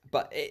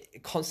 but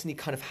it constantly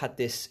kind of had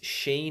this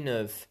sheen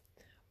of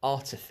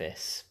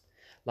artifice.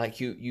 Like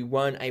you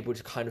weren't able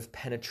to kind of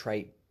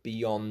penetrate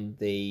beyond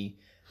the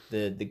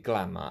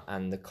glamour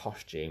and the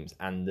costumes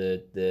and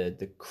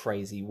the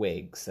crazy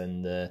wigs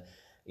and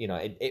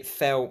it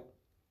felt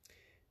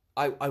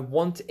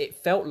it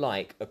felt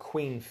like a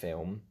Queen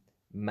film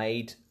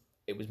made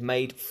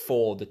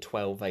for the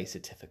 12A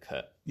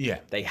certificate. Yeah.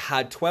 They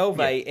had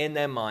 12A in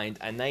their mind,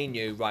 and they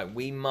knew, right,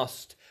 we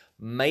must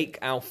make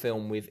our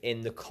film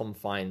within the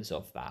confines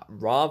of that,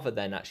 rather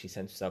than actually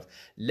saying to themselves,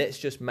 let's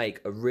just make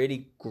a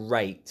really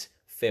great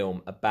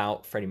film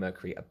about Freddie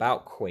Mercury,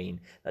 about Queen,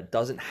 that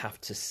doesn't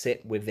have to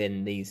sit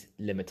within these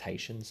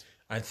limitations.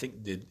 I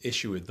think the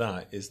issue with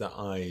that is that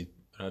I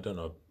don't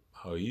know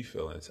how you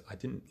feel, I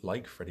didn't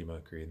like Freddie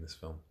Mercury in this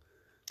film.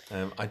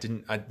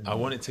 I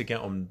wanted to get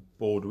on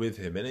board with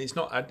him, and it's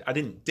not. I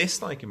didn't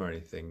dislike him or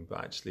anything, but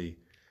actually,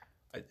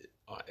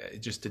 it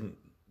just didn't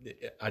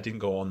I didn't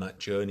go on that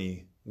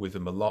journey with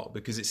them a lot,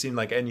 because it seemed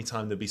like any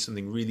time there'd be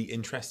something really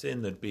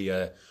interesting, there'd be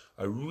a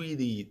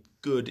really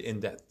good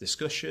in-depth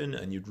discussion,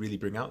 and you'd really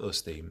bring out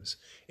those themes.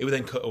 It would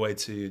then cut away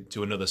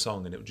to another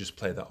song, and it would just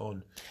play that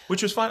on,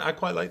 which was fine. I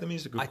quite like the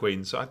music of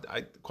Queen, so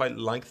I quite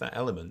like that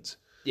element.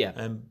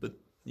 Yeah. But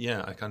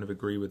yeah, I kind of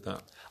agree with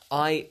that.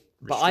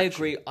 But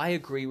I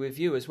agree with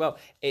you as well.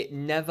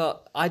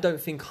 I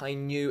don't think I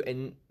knew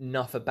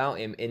enough about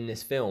him in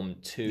this film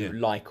to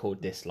like or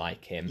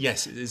dislike him.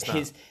 Yes, it is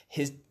that.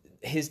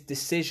 His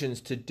decisions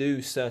to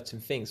do certain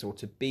things or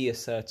to be a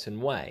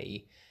certain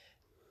way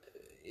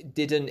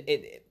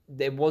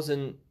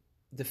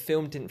the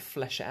film didn't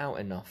flesh it out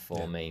enough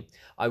for me.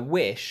 I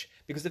wish,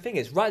 because the thing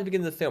is, right at the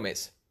beginning of the film,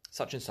 it's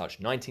such and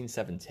such,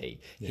 1970.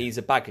 Yeah. He's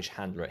a baggage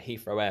handler at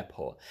Heathrow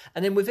Airport.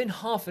 And then within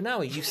half an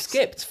hour, you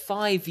skipped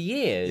 5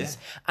 years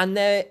and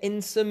they're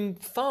in some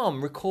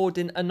farm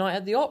recording A Night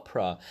at the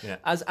Opera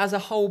as a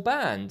whole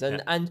band.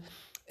 And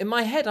in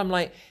my head, I'm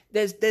like,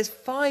 there's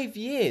 5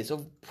 years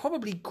of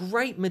probably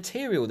great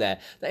material there,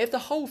 that if the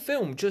whole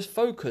film just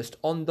focused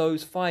on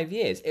those 5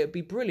 years, it would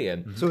be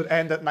brilliant. So it would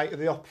end at Night at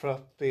the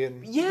Opera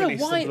being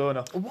released and blown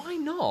up. Why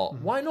not?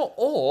 Mm-hmm. Why not?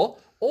 Or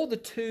all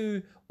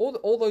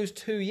those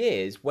 2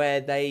 years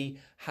where they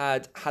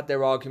had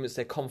their arguments,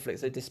 their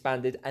conflicts, they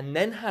disbanded, and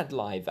then had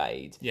Live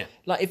Aid. Yeah.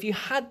 Like, if you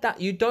had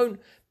that,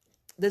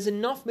 there's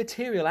enough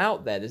material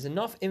out there, there's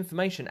enough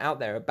information out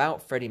there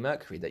about Freddie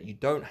Mercury that you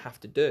don't have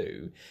to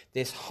do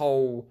this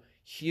whole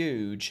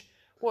huge,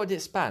 what did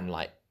it span,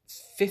 like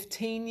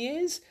 15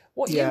 years?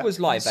 What year was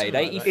Live Aid?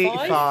 85?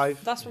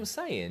 85. That's what I'm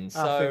saying.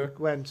 So I think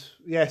went,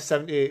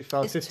 78,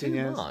 15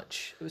 years.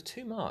 Much. It was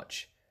too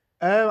much.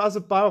 As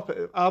a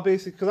biopic, I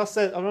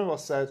remember what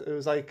I said. It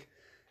was like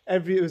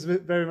it was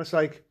very much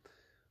like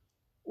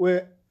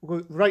we're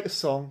write a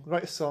song.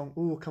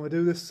 Ooh, can we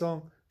do this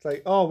song? It's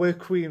like, oh, we're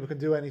Queen, we can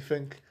do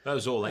anything. That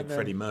was all like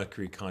Freddie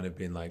Mercury kind of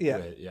being like,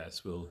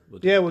 yes, we'll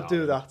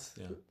do that.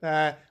 Yeah.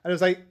 And it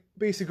was like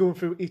basically going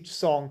through each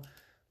song,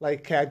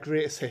 like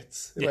greatest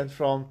hits. It went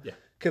from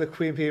Killer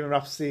Queen, Bohemian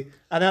Rhapsody,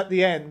 and at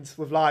the end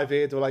with Live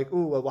Aid, we're like,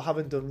 oh well, we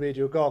haven't done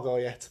Radio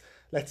Gaga yet.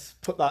 Let's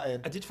put that in.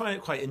 I did find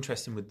it quite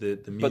interesting with the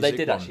music. But they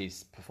did actually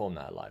perform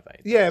that at Live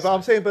Aid. Yeah, but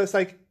I'm saying, it's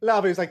like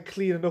Live Aid is like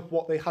cleaning up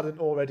what they hadn't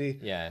already.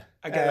 Yeah,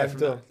 I get that from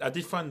that. I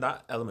did find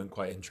that element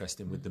quite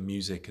interesting with the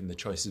music and the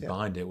choices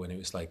behind it, when it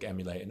was like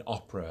emulating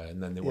opera,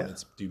 and then they wanted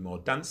to do more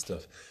dance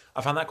stuff.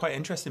 I found that quite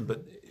interesting,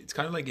 but it's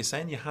kind of like you're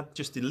saying, you had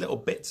just the little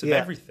bits of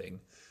everything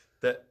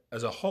that,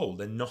 as a whole,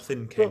 then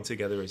nothing came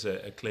together as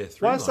a clear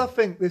through line. Whilst I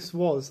think this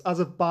was, as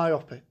a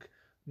biopic,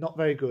 not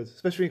very good,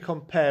 especially when you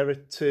compare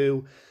it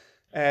to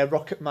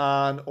Rocket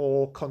Man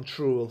or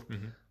Control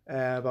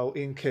about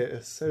Ian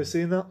Curtis. Have you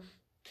seen that?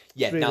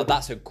 Yeah, really now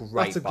that's a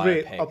great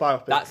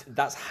biopic.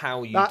 That's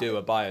how you do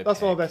a biopic.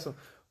 That's one of the best ones.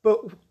 But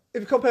if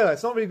you compare that,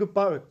 it's not really good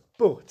biopic.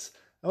 But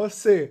I must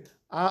say,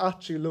 I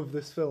actually love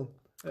this film.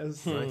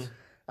 It's one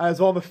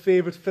of my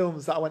favourite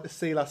films that I went to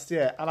see last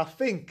year. And I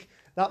think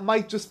that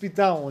might just be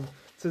down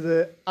to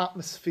the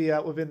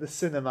atmosphere within the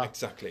cinema.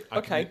 Exactly.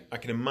 I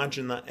can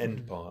imagine that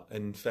end part.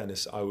 In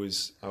fairness, I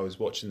was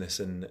watching this,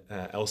 and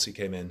Elsie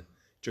came in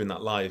during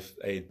that Live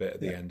Aid bit at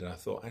the end, and I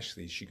thought,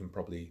 actually, she can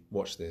probably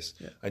watch this.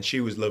 Yeah. And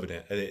she was loving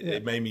it, and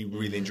it made me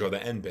really enjoy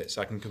the end bit.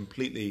 So I can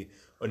completely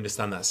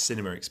understand that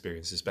cinema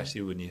experience,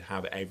 especially when you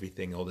have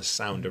everything, all the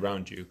sound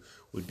around you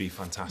would be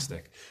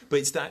fantastic. But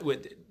it's that,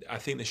 I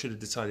think they should have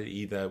decided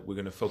either we're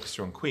going to focus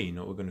on Queen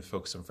or we're going to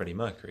focus on Freddie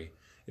Mercury.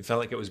 It felt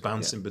like it was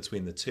bouncing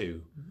between the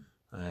two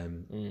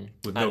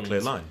with no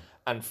clear line.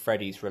 And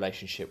Freddie's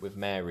relationship with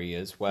Mary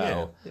as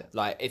well. Yeah.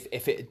 Like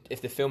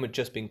if the film had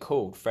just been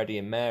called Freddie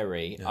and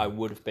Mary, I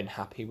would have been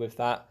happy with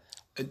that.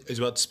 As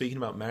well, speaking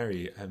about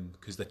Mary,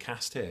 because the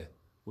cast here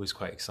was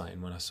quite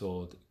exciting when I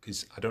saw,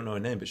 because I don't know her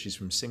name, but she's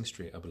from Sing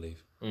Street, I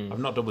believe. I've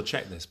not double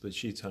checked this, but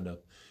she turned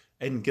up.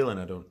 Aidan Gillen,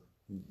 I don't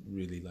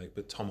really like,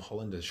 but Tom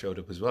Hollander showed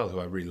up as well, who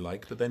I really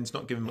like. But then it's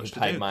not given much to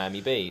do.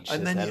 Miami Beach,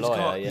 and then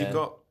you've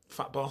got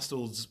Fat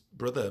Barstool's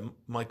brother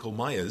Michael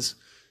Myers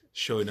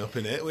showing up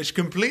in it, which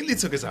completely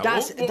took us out.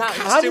 What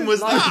casting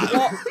was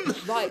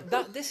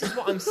that? This is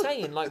what I'm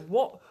saying. Like,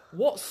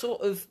 what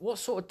sort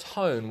of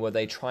tone were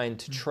they trying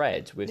to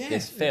tread with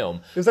this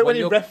film? It was like when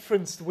he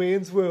referenced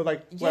Wayne's World,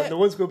 like when no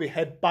one's going to be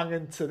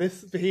headbanging to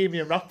this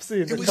Bohemian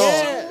Rhapsody in the car.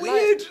 So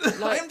weird.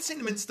 I haven't seen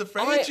him in stuff for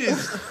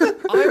ages.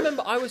 I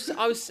remember I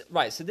was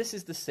right. So this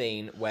is the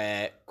scene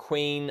where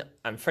Queen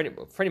and Freddie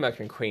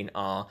Mercury and Queen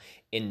are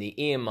in the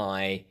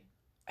EMI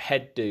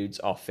head dude's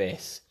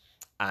office,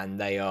 and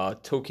they are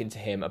talking to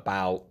him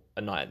about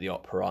A Night at the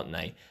Opera, aren't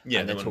they?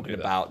 Yeah, and they're talking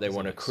about they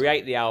want to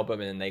create the album,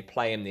 and then they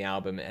play him the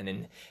album,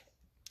 and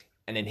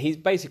then he's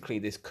basically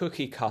this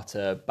cookie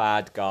cutter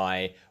bad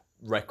guy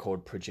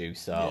record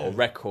producer or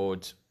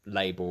record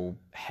label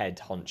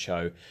head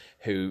honcho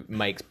who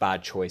makes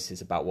bad choices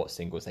about what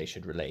singles they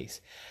should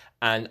release.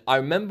 And I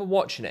remember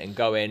watching it and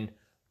going,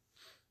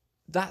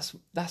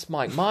 that's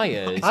Mike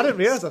Myers. I didn't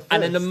realise that.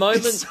 And in the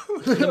first.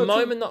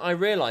 moment that I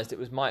realised it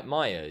was Mike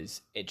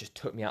Myers, it just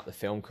took me out the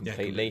film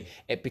completely. completely.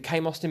 It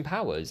became Austin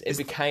Powers. It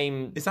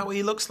became. Is that what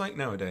he looks like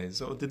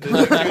nowadays? Or did they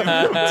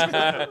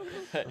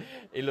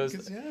He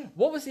looks. yeah.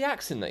 What was the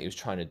accent that he was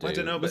trying to do? I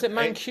don't know. Was but it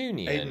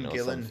Mancunian? Aidan or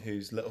Gillen, something?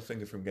 who's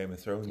Littlefinger from Game of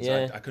Thrones.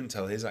 Yeah. I couldn't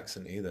tell his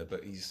accent either,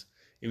 but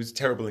he was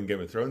terrible in Game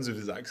of Thrones with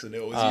his accent.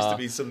 It always used to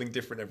be something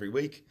different every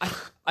week.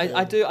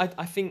 I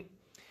think.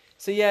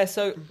 So yeah.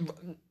 So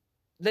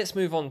let's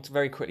move on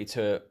very quickly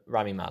to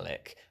Rami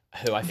Malek,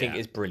 who I think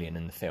is brilliant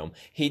in the film.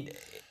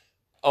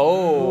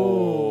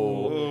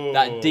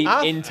 That deep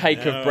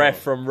intake of breath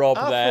from Rob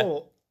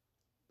there.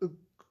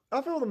 I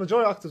thought the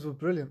majority of actors were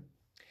brilliant.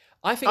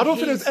 I don't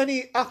think there's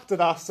any actor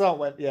that I saw and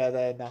went, yeah,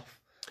 they're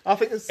enough. I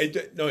think it's...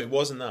 No, it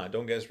wasn't that.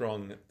 Don't get us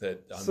wrong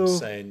that I'm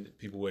saying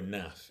people were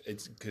naff.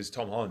 It's because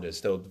Tom Holland is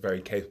still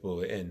very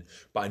capable in,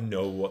 but I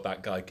know what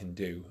that guy can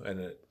do.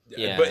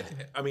 But,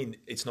 I mean,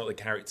 it's not the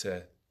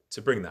character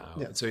to bring that out.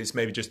 Yeah. So it's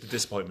maybe just the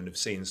disappointment of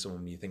seeing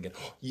someone you're thinking,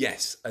 oh,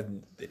 yes,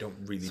 and they don't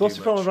really do what's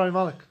the problem with Rami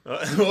Malek?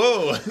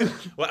 Whoa!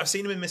 Well, I've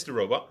seen him in Mr.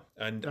 Robot,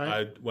 and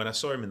when I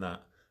saw him in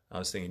that, I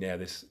was thinking, yeah,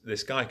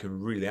 this guy can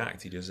really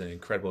act. He does an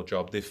incredible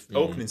job. The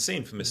opening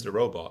scene for Mr.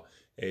 Robot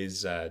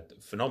is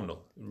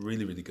phenomenal.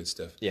 Really, really good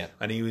stuff. Yeah.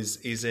 And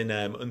he's in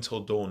Until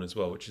Dawn as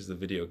well, which is the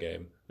video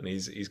game, and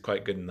he's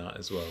quite good in that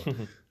as well.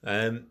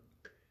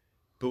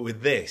 But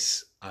with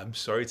this, I'm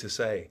sorry to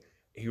say,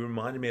 he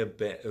reminded me a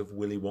bit of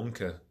Willy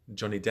Wonka,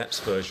 Johnny Depp's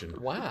version.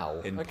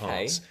 Wow. In okay.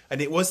 parts. And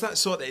it was that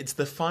sort of, it's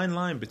the fine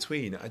line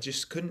between,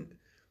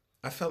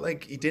 I felt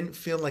like he didn't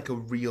feel like a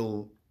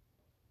real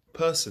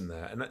person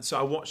there. And so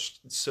I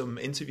watched some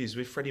interviews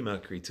with Freddie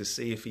Mercury to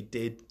see if he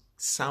did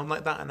sound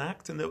like that and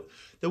act. And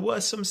there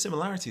were some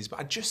similarities, but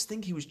I just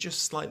think he was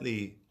just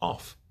slightly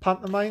off.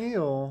 Pantomime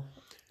or?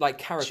 Like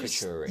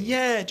caricaturing.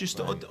 Just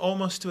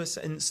almost to a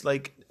sense,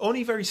 like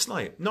only very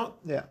slight. Not,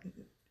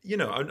 you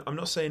know, I'm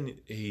not saying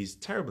he's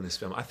terrible in this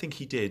film. I think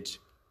he did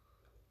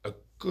a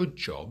good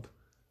job,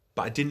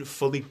 but I didn't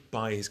fully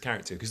buy his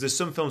character. Because there's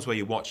some films where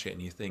you watch it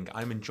and you think,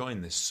 I'm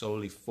enjoying this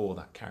solely for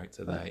that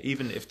character there.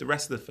 Even if the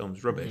rest of the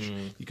film's rubbish,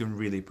 you can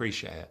really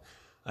appreciate it.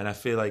 And I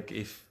feel like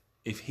if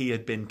he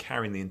had been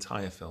carrying the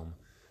entire film,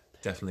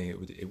 definitely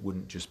it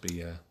wouldn't just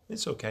be,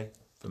 it's okay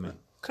for me.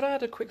 Could I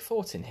add a quick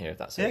thought in here, if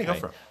that's okay? Yeah, go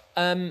for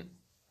it.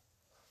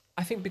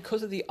 I think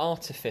because of the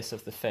artifice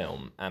of the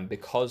film and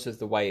because of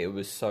the way it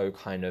was so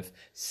kind of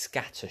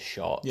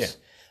scattershot,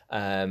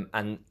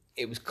 and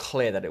it was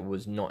clear that it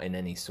was not in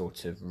any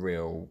sort of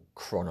real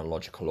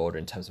chronological order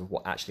in terms of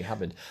what actually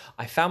happened,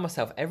 I found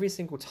myself every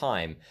single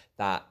time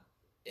that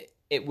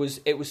it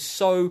was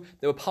so,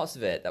 there were parts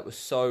of it that was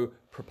so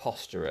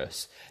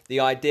preposterous.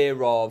 The idea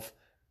of,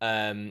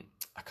 I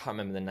can't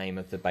remember the name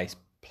of the bass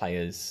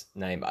player's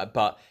name,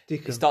 but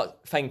he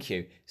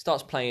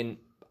starts playing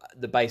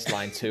the bass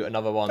line to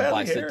Another One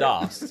Bites the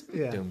Dust.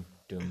 Dum,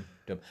 dum,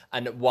 dum.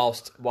 And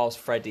whilst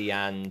Freddie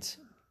and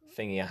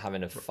Thingy are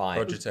having a fight.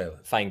 Roger Taylor.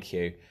 Thank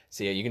you.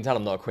 So yeah, you can tell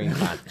I'm not a Queen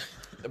fan.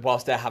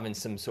 Whilst they're having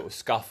some sort of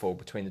scuffle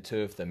between the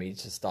two of them, he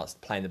just starts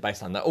playing the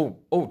bass line. Like, do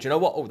you know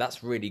what? Oh,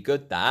 that's really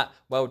good, that.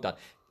 Well done.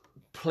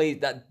 Please,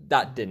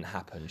 that didn't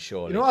happen,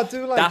 surely. You know what I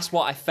do like? That's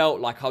what I felt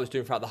like I was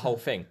doing throughout the whole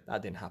thing.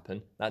 That didn't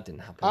happen.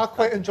 I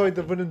quite enjoyed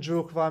the running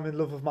joke of I'm in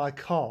love with my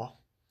car.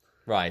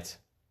 Right.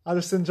 I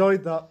just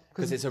enjoyed that.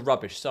 Because it's a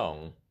rubbish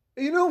song.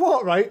 You know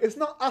what, right? It's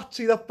not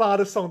actually that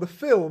bad a song. The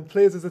film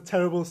plays as a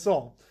terrible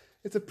song.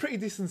 It's a pretty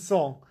decent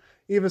song.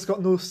 Even it's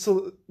got no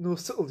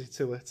subtlety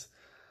to it.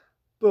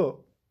 But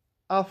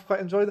I've quite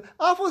enjoyed it.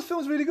 I thought the film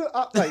was really good.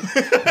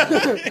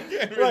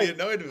 Really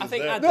annoyed with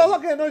that. No, I'm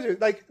not getting annoyed with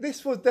it. Like,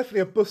 this was definitely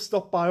a bus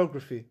stop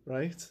biography,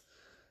 right?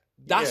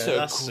 That's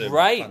a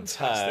great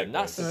term.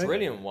 That's a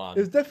brilliant one.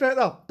 It was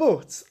definitely like that.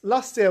 But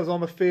last year was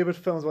one of my favourite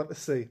films I went to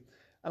see.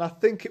 And I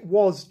think it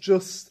was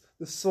just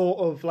the sort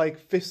of like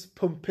fist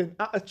pumping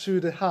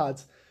attitude it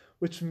had,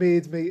 which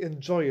made me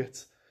enjoy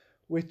it.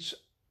 Which,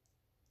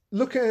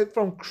 looking at it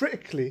from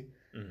critically,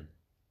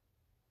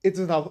 it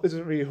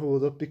doesn't really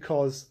hold up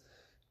because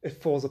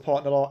it falls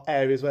apart in a lot of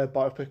areas where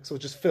biopics or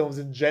just films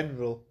in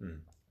general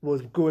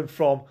was going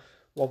from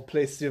one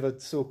place to the other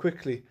so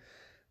quickly.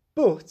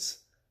 But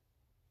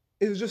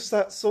it was just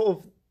that sort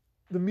of,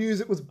 the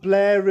music was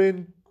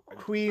blaring,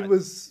 Queen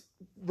was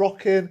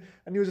rocking,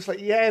 and you were just like,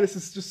 yeah, this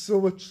is just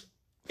so much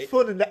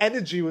fun, and the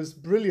energy was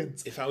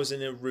brilliant. If I was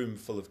in a room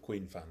full of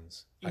Queen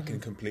fans, I can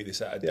completely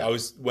say,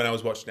 when I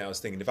was watching it, I was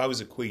thinking, if I was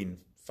a Queen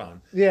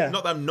fan,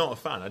 not that I'm not a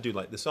fan, I do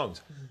like the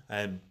songs,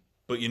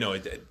 but you know,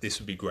 this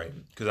would be great,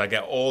 because I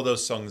get all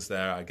those songs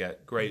there, I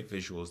get great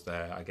visuals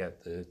there, I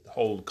get the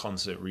whole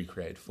concert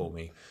recreated for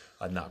me,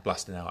 and that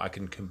blasting out. I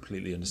can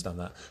completely understand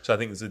that. So I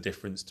think there's a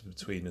difference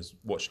between us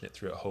watching it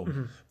through at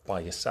home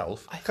by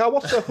yourself. I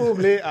watched it at home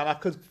late, and I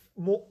could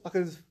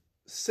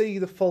see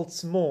the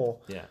faults more.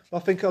 Yeah, I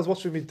think I was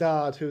watching with my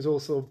dad, who's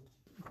also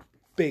a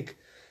big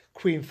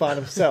Queen fan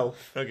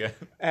himself. Okay.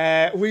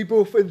 We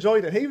both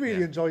enjoyed it. He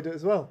really enjoyed it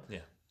as well.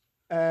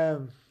 Yeah.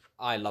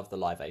 I love the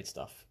Live Aid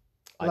stuff.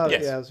 I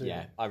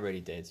really I really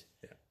did.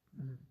 Yeah.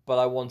 but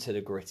I wanted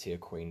a grittier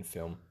Queen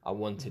film. I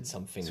wanted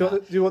something So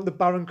that do you want the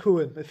Baron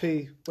Cohen if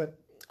he went?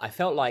 I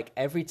felt like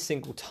every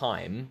single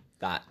time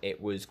that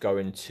it was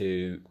going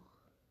to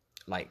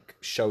like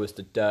show us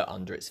the dirt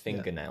under its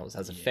fingernails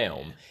as a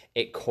film,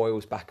 it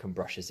coils back and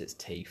brushes its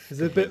teeth.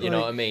 Is it a bit You know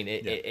like- what I mean?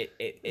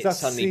 It that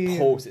suddenly scene-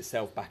 pulls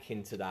itself back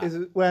into that. Is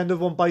it when the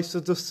one Bites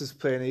the Dust is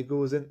playing? He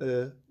goes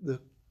into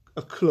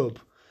a club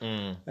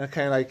and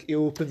kind of like he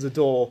opens the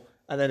door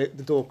and then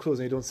the door closes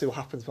and you don't see what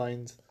happens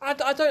behind. I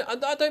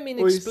don't mean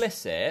Or he's-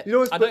 explicit. you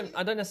know, it's-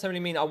 I don't necessarily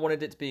mean I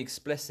wanted it to be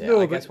explicit. No,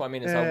 I but, guess what I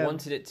mean is I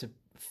wanted it to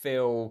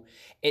feel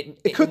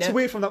It cuts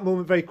away from that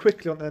moment very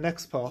quickly on to the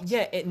next part.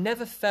 Yeah, it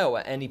never felt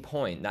at any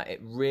point that it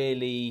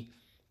really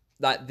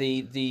like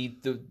the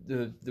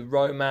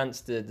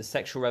romance, the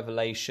sexual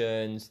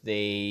revelations,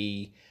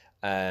 the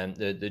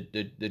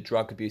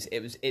drug abuse.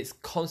 It's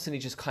constantly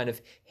just kind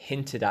of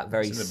hinted at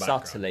very in the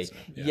background, subtly. isn't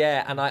it?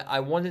 Yeah, and I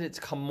wanted it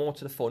to come more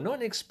to the fore, not in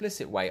an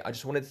explicit way. I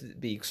just wanted it to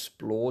be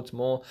explored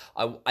more.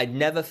 I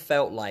never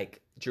felt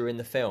like during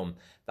the film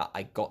that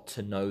I got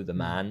to know the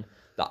man,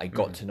 that I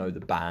got to know the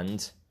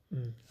band.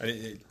 And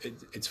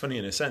it's funny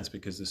in a sense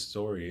because the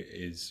story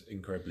is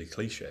incredibly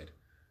cliched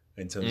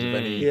in terms of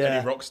any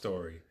rock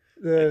story.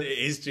 It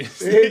is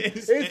just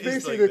It's it's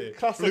basically like the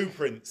classic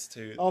blueprints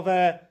to of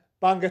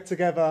band get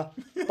together,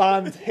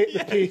 band hit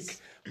the peak,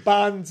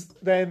 band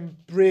then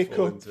break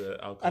fall up, into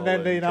alcohol and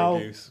then they drug now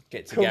use.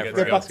 Get come- together,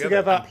 get back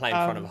together and play in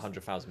front of and-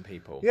 100,000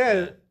 people. Yeah,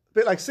 a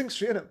bit like Sing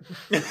Street,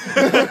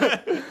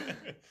 innit?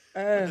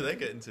 How do they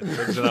get into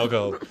drugs and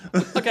alcohol?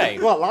 Okay,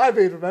 Well, Live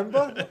Aid,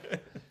 remember?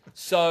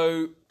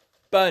 so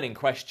burning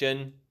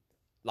question,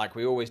 like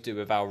we always do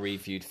with our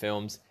reviewed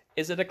films,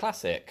 is it a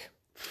classic?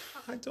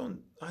 I don't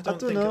don't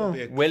think know. it'll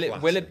be a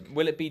classic.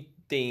 Will it be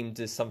deemed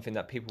as something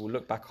that people will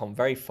look back on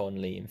very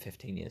fondly in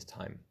 15 years'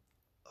 time?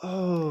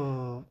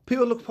 Oh,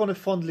 people look upon it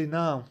fondly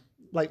now,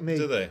 like me.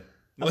 Do they?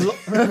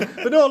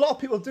 But no, a lot of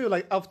people do.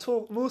 Like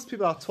most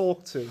people I've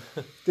talked to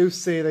do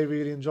say they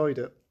really enjoyed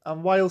it.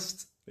 And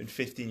whilst In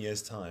 15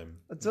 years' time,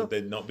 don't- would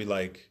they not be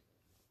like,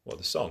 what,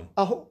 the song?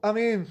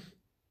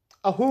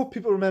 I hope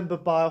people remember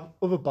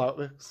other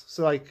biopics.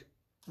 So like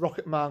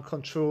Rocket Man,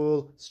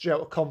 Control, Straight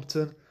Outta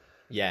Compton.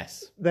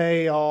 Yes.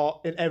 They are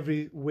in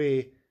every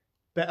way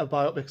better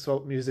biopics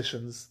about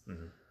musicians.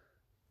 Mm-hmm.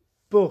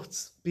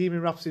 But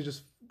Bohemian Rhapsody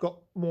just got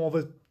more of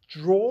a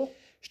draw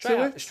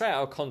to it. Straight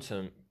Outta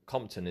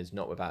Compton is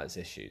not without its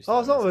issues. Oh,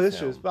 it's not though, with as a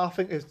issues, film. but I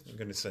think it's I'm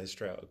going to say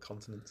straight out of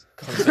continent.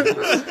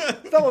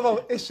 it's not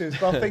without issues,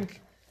 but I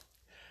think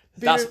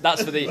That's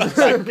for the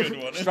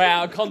Good one. Straight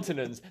Outta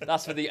Continents.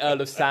 That's for the Earl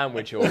of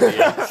Sandwich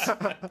audience.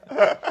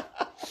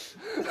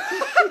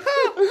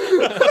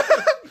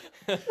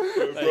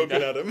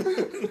 Broken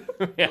Adam.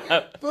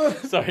 Yeah.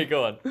 Sorry,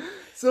 go on.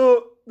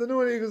 so. The no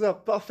one goes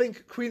up, but I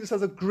think Queen just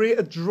has a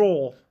greater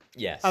draw,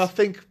 Yes. and I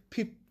think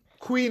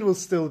Queen will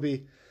still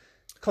be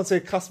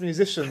considered class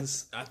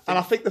musicians, I think- and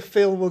I think the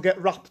film will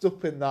get wrapped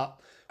up in that.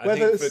 I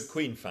think for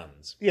Queen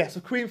fans. Yeah,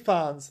 so Queen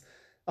fans,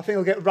 I think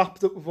it'll get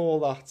wrapped up with all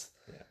that.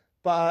 Yeah.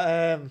 But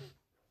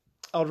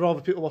I'd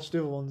rather people watch the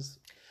other ones.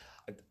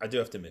 I do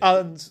have to admit.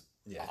 And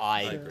yeah,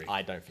 I agree.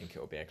 I don't think it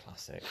will be a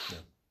classic.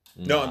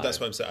 No,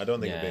 that's what I'm saying. I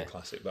don't think it'll be Yeah. a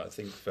classic, but I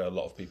think for a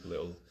lot of people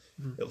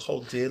it'll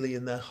hold dearly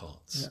in their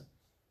hearts.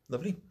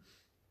 Lovely.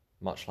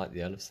 Much like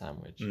the Earl of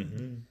Sandwich.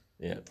 Mm-hmm.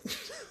 Yeah.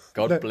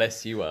 God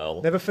bless you,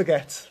 Earl. never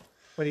forget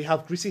when you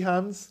have greasy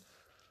hands.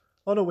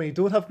 Oh no, when you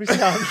don't have greasy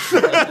hands.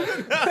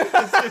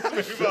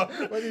 Move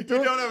on. When you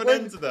don't have an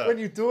end to that. When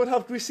you don't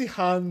have greasy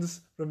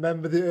hands,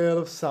 remember the Earl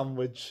of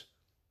Sandwich.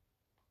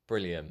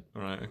 Brilliant.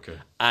 All right, okay.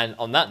 And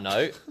on that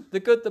note, the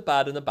good, the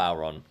bad, and the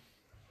Balron.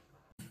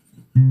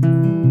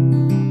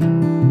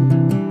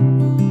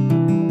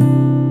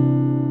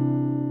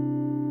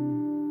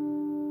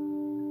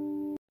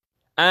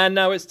 And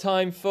now it's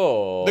time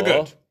for The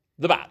good.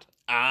 the bad,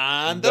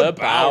 And the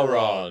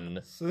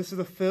Balron. So this is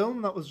a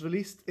film that was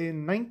released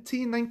in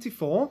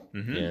 1994,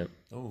 Yeah.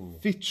 Oh.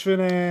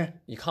 featuring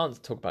You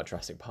can't talk about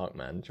Jurassic Park,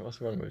 man.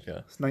 What's wrong with you?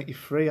 it's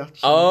 93 actually.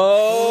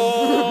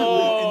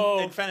 Oh!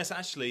 In fairness,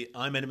 actually,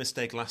 I made a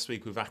mistake last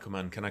week with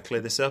Aquaman. Can I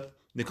clear this up?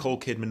 Nicole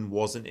Kidman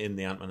wasn't in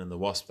the Ant-Man and the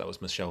Wasp. That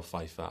was Michelle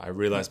Pfeiffer. I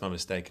realised my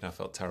mistake and I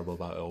felt terrible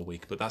about it all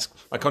week. But that's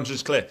my conscience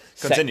is clear.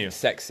 Continue.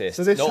 Sexist.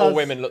 So this Not all has-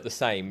 women look the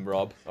same,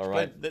 Rob. All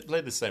right. They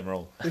played the same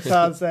role. This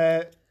has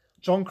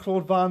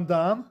Jean-Claude Van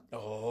Damme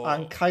Oh.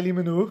 and Kylie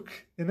Minogue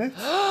in it.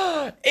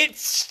 It's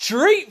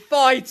Street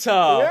Fighter!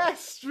 Yes,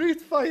 Street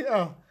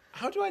Fighter.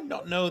 How do I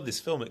not know this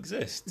film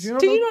exists? Do you not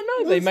Do know- you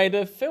not know they made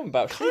a film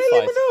about Street Kylie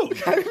Fighter? Minogue.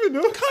 Kylie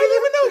Minogue.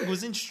 Kylie Minogue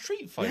was in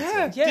Street Fighter.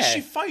 Yeah. Yeah. Did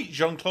she fight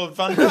Jean-Claude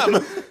Van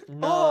Damme?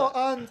 Oh,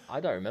 and I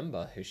don't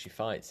remember who she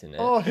fights in it.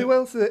 who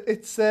else is it?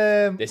 It's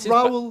This is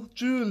Raul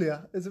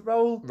Julia. Is it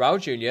Raul? Raul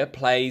Jr.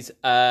 plays.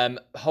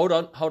 Hold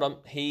on.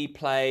 He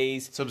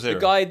plays Sub-Zero. the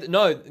guy.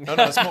 No, No,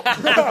 it's Mortal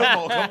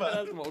Kombat.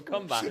 that's Mortal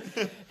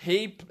Kombat.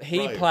 He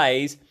Right.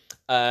 plays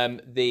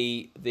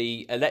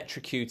the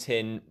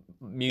electrocuting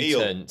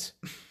mutant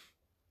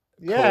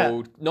Yeah.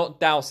 called not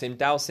Dalsim.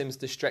 Dalsim's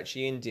the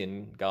stretchy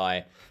Indian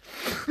guy.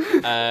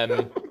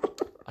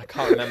 I I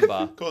can't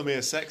remember. Calling me a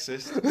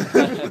sexist.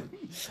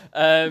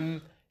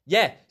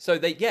 So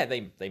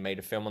they made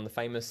a film on the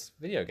famous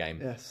video game.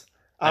 Yes.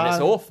 And it's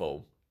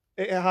awful.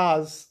 It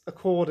has,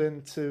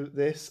 according to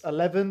this,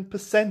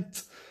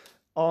 11%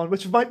 on,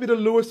 which might be the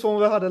lowest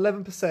one we've had,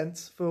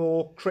 11%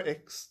 for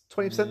critics,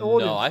 20%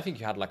 audience. No, I think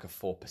you had like a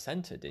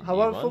 4%er, didn't you? How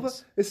about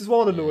Once? This is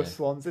one of the lowest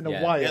ones in a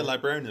Yeah. while. Yeah,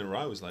 Librarian in a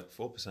Row was like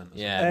 4%. Or something.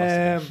 Yeah,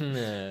 it must have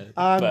been.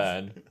 and-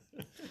 Burn.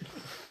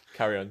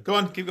 Carry on. Go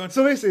on, keep going.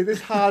 So basically,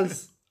 this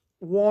has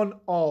one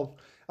of,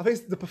 I think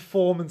it's the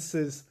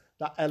performances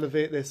that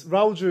elevate this.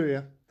 Raul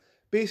Julia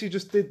basically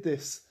just did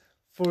this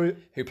for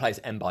Who plays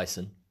M.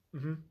 Bison?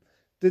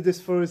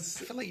 his. I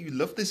feel like you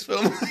love this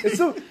film.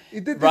 So he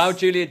did this, Raul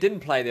Julia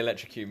didn't play the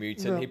Electrocute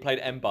Mutant. No. He played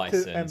M.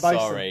 Bison. M. Bison.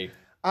 Sorry.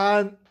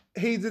 and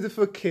he did it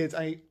for kids,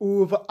 and he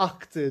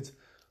overacted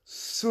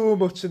so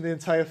much in the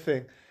entire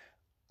thing,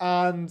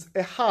 and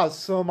it has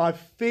some of my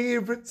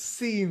favourite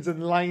scenes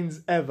and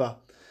lines ever.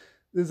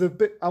 There's a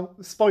bit,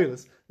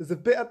 spoilers, there's a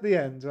bit at the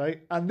end,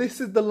 right? And this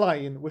is the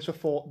line which I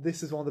thought,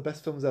 this is one of the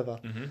best films ever,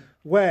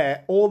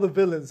 where all the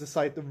villains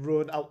decide to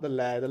run out the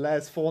lair. The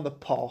lair's falling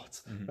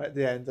apart right at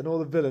the end, and all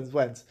the villains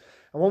went.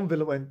 And one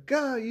villain went,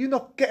 "Guy, you're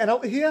not getting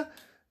out of here?"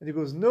 And he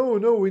goes, no,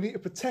 we need to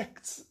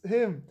protect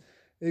him.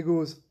 And he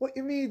goes, "What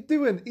you mean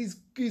doing?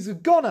 He's a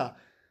goner."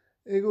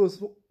 And he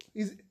goes, well,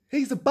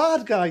 he's a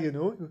bad guy, you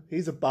know.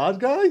 He's a bad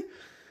guy?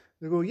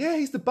 They go, "Yeah,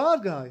 he's the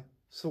bad guy.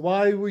 So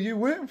why were you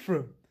waiting for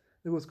him?"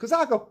 He goes, "Because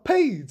I got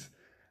paid."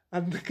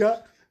 And the guy,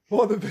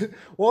 one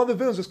of the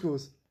villains just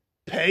goes,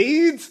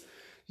 "Paid?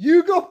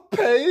 You got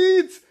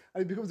paid?"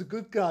 And he becomes a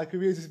good guy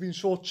because he's been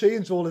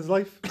shortchanged all his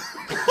life.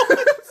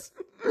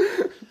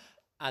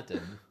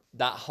 Adam,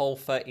 that whole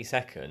 30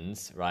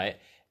 seconds, right?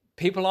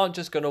 People aren't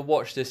just going to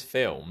watch this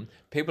film.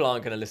 People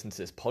aren't going to listen to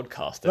this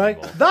podcast Right?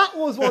 anymore. That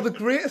was one of the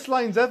greatest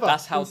lines ever.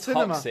 That's how in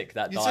cinema. toxic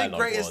that You say dialogue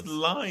greatest was.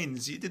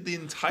 lines. You did the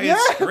entire Yeah,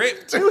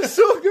 script. it was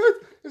so good.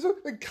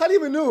 And Kylie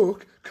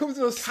Minogue comes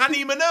in a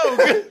Canny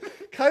Minogue.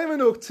 Kylie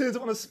Minogue turns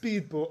up on a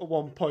speedboat at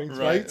one point,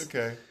 right?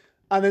 Okay.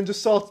 And then just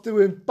starts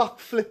doing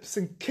backflips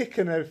and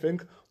kicking and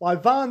everything, while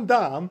Van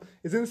Damme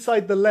is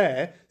inside the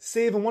lair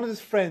saving one of his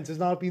friends who's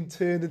now been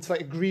turned into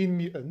like a green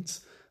mutant,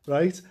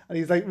 right? And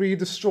he's like really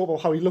distraught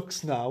about how he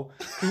looks now.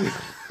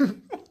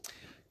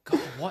 God,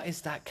 what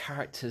is that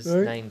character's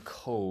Right? name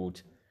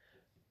called?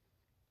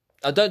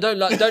 Don't wait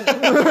We're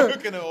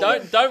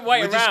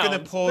around. just going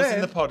to pause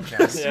in the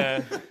podcast.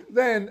 Yeah.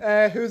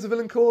 Then, who's the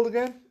villain called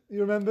again? You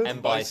remember?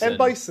 M. Bison. M.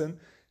 Bison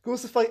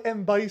goes to fight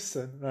M.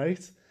 Bison,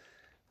 right?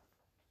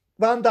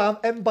 Van Damme,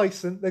 M.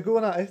 Bison, they're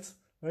going at it,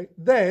 right?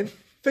 Then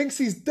thinks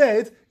he's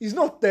dead. He's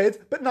not dead,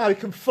 but now he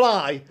can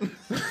fly.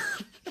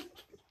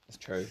 It's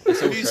true.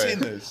 It's all Have you true. seen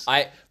this?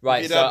 Right,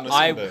 Your so dad must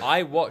have it.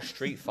 I watched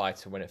Street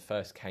Fighter when it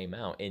first came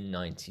out in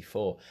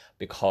 '94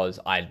 because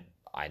I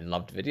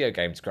loved video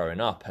games growing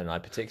up, and I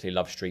particularly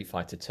loved Street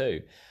Fighter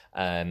 2,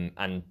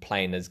 and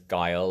playing as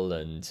Guile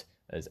and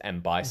as M.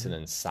 Bison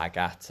and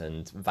Sagat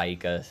and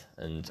Vega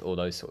and all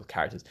those sort of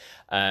characters.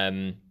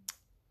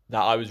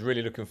 That I was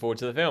really looking forward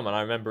to the film, and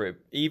I remember it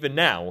even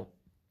now,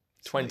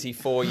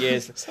 24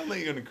 years. Sound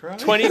like you're going to cry.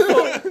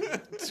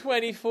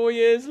 24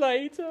 years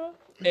later,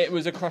 it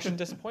was a crushing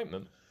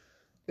disappointment.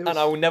 And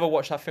I will never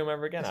watch that film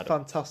ever again, It's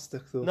Adam.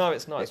 fantastic, though. No,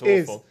 it's not. It's It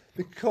is, awful.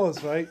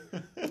 because, right,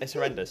 It's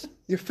horrendous.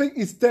 you think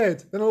he's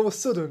dead, then all of a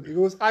sudden he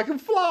goes, "I can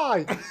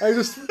fly!"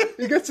 And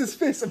he gets his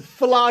fist and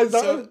flies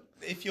out. So,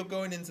 if you're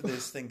going into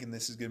this thinking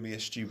this is going to be a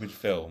stupid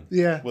film,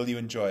 Yeah. will you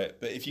enjoy it?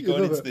 But if you're You'll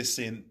going love into it. this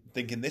scene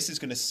thinking this is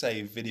going to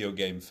save video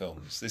game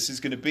films, this is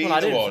going to be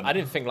Well, the one. I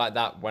didn't think like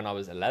that when I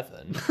was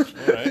 11. All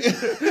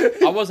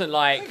right. I wasn't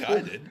like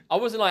I did. I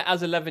wasn't like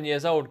as 11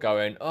 years old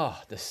going, "Oh,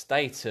 the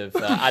state of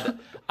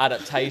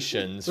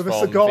adaptations With a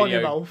from cigar in your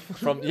video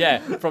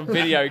mouth. from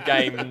video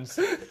games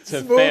to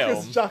Smoke film."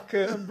 his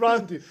jacket and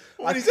brandy.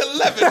 When he's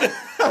 11.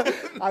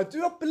 I do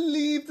not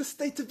believe the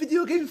state of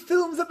video game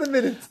films at the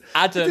minute.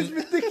 Adam- It is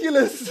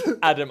ridiculous.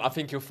 Adam, I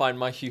think you'll find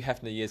my Hugh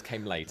Hefner years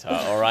came later.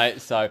 All right,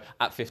 so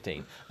at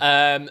 15.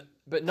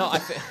 But no,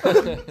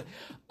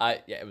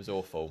 it was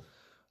awful.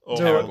 No, it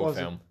Terrible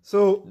wasn't. film.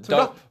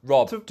 So,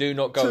 Rob, do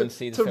not go and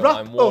see this film.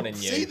 I'm warning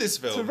you. See this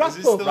film. To wrap Is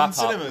it still up- in Wrap up.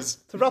 cinemas?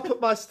 to wrap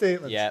up my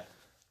statement, Yeah.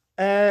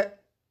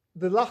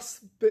 the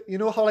last bit, you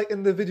know how like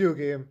in the video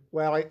game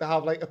where like they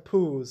have like a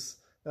pose,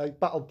 like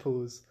battle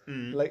pose,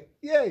 like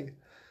yay,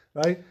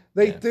 right?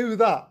 They do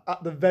that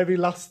at the very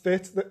last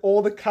bit. That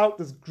all the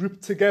characters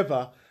group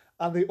together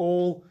and they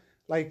all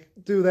like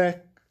do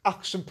their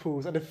action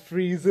pose and it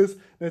freezes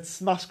and it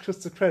smash cuts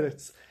to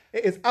credits.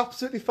 It is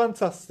absolutely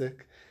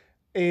fantastic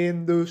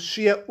in the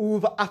sheer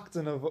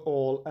overacting of it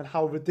all and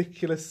how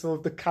ridiculous some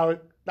of the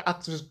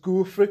actors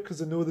go for it because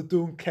they know they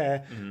don't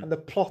care and the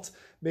plot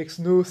makes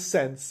no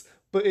sense.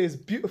 But it is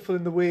beautiful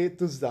in the way it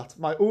does that.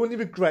 My only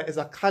regret is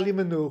that Kylie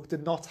Minogue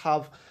did not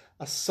have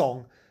a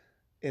song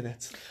in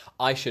it.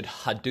 I should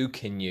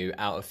Hadouken you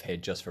out of here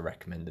just for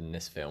recommending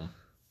this film.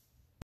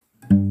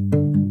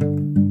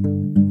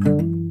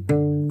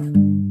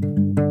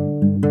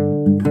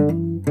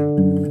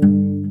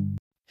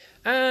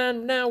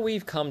 And now we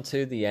we've come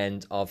to the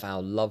end of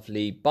our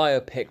lovely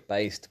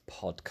biopic-based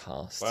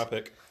podcast.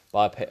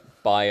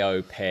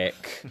 Biopic.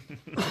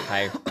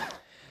 Okay.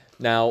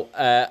 Now,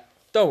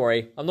 don't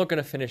worry, I'm not going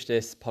to finish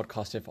this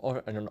podcast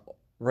in an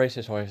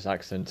racist Irish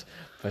accent,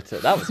 but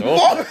that was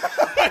all.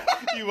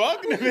 You are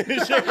going to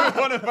finish it with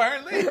one,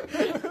 apparently.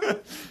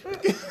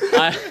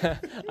 I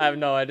have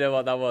no idea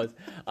what that was,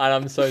 and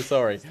I'm so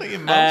sorry. It's like your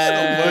mum's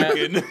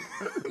still working.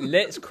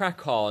 Let's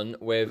crack on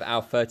with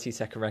our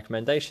 30-second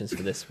recommendations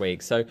for this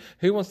week. So,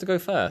 who wants to go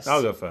first?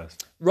 I'll go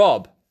first.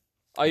 Rob,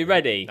 are you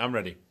ready? I'm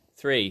ready.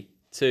 3,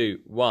 2,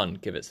 1,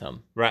 give it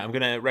some. Right, I'm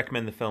going to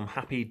recommend the film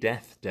Happy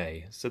Death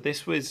Day. So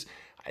this was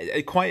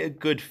quite a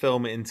good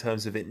film in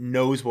terms of it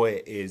knows what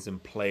it is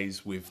and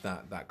plays with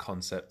that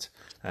concept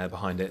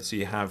behind it. So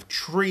you have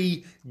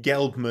Tree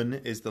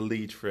Gelbman is the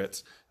lead for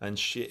it, and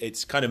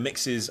it's kind of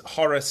mixes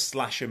horror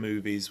slasher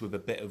movies with a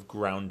bit of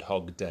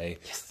Groundhog Day.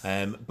 Yes.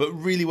 But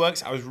really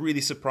works. I was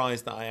really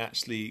surprised that I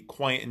actually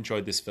quite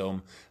enjoyed this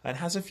film, and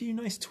has a few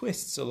nice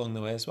twists along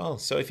the way as well.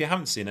 So if you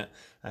haven't seen it,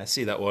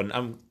 see that one.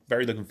 I'm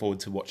very looking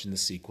forward to watching the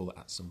sequel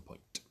at some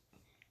point.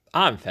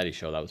 I'm fairly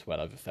sure that was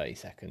well over 30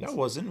 seconds. No, it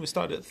wasn't. We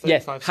started at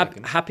 35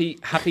 seconds.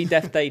 Happy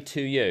Death Day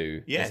to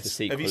You. Yes. Is the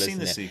sequel, have you seen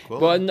the it?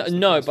 sequel? Well,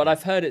 no, but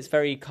I've heard it's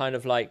very kind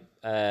of like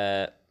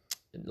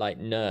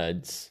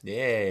Nerds.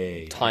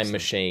 Yay. Time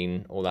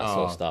Machine, all that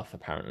sort of stuff,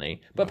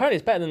 apparently. But apparently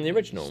it's better than the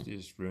original. You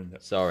just ruined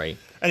it. Sorry.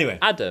 Anyway.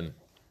 Adam,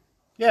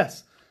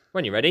 Yes.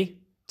 when you're ready,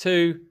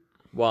 2,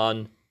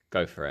 1,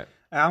 go for it.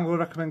 I'm going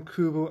to recommend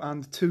Kubo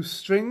and Two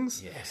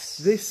Strings. Yes.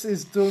 This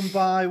is done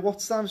by,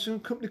 what's the animation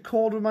company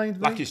called,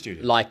 remind me? Lucky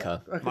Studio.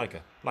 Leica.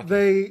 Leica.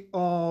 They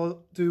are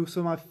do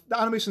some of the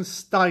animation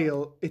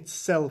style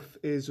itself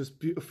is just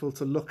beautiful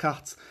to look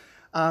at,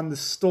 and the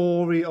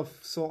story of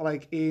sort of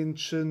like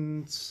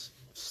ancient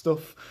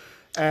stuff.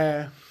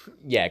 Yeah,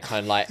 kind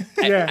of like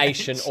Yeah.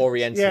 Asian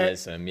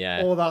Orientalism,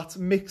 yeah. All that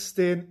mixed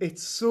in.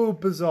 It's so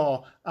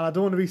bizarre, and I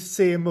don't want to be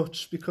saying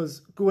much because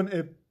going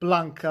to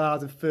blank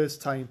the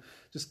first time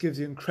just gives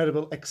you an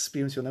incredible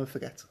experience you'll never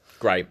forget.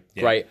 Great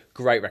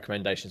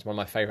recommendations. One of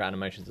my favourite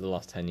animations of the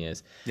last 10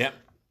 years. Yep.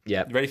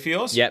 Yep. You ready for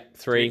yours? Yep,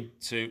 3.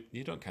 2.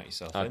 You don't count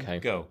yourself Okay.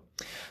 in. Go.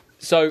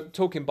 So,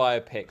 talking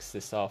biopics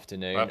this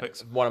afternoon,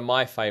 Biopics. one of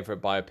my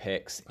favourite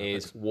biopics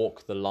is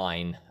Walk the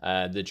Line,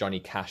 the Johnny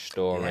Cash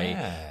story.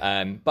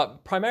 Yeah.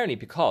 But primarily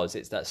because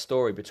it's that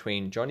story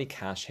between Johnny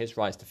Cash, his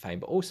rise to fame,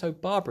 but also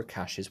Barbara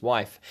Cash, his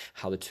wife,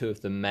 how the two of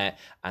them met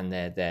and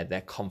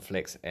their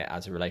conflicts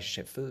as a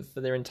relationship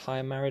for their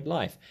entire married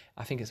life.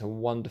 I think it's a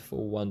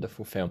wonderful,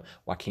 wonderful film.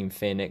 Joaquin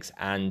Phoenix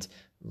and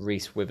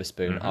Reese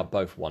Witherspoon are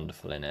both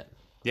wonderful in it.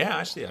 Yeah,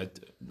 actually,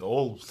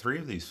 all 3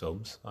 of these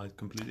films, I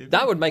completely agree.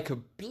 That would make a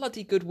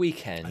bloody good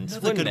weekend. Another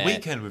wouldn't good it?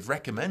 weekend we've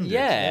recommended.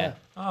 Yeah.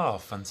 Oh,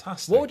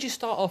 fantastic. What would you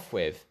start off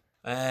with?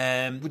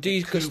 Do Do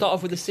you start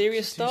off with the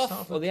serious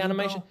stuff or the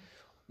animation?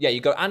 Yeah, you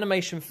go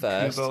animation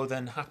first. Kubo,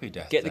 then Happy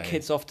Death Get Day. the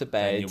kids off to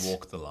Then bed. you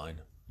walk the line.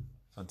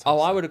 Fantastic. Oh,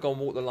 I would have gone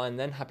Walk the Line,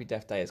 then Happy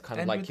Death Day. It's kind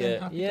of Then like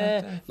within Happy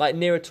Death Day. like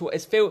nearer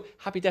to.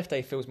 Happy Death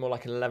Day feels more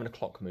like an 11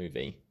 o'clock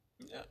movie.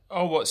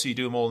 Oh, what? So you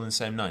do them all in the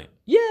same night?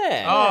 Yeah,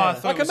 Oh, I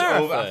thought like it was a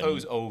marathon. I thought it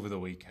was over the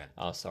weekend.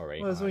 Oh, sorry.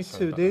 Well, there's only sorry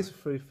 2 about days for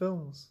 3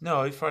 films.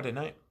 No, Friday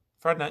night.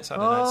 Friday night,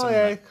 Saturday night, Oh, Sunday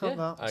yeah, night. cut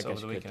that. I It's guess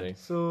over the you could do. weekend.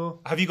 So,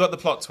 Have you got the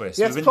plot twist?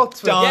 Yes, We've been plot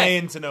twist.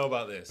 dying Yeah. to know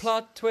about this.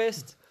 Plot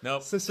twist.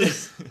 Nope. this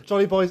is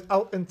Jolly Boys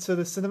out into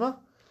the cinema.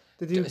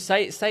 Did you?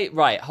 Say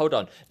right. Hold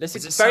on. Let's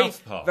Is it very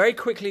South Park? very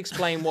quickly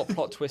explain what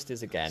plot twist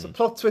is again.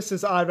 Plot twist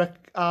is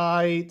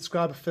I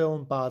describe a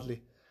film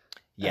badly.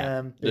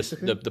 Yeah,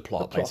 basically. the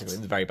plot basically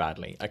very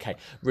badly. Okay,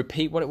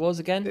 repeat what it was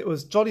again. It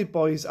was Jolly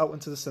Boys out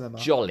into the cinema.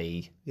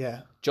 Jolly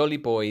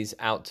Boys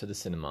out to the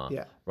cinema.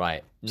 Yeah.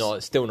 Right.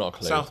 Still not a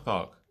clue. South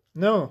Park.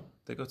 No.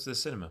 They go to the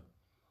cinema.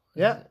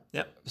 Yeah.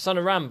 Yep. Son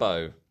of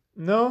Rambo.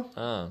 No.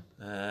 Oh.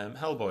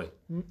 Hellboy.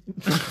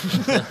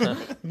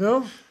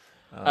 No.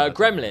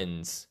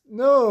 Gremlins.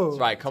 No.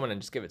 Right, come on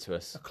and just give it to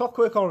us.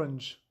 Clockwork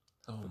Orange.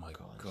 Oh my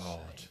god.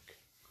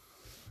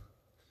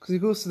 Because he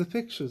goes to the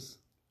pictures.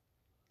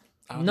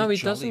 No, he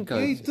Jolly doesn't go.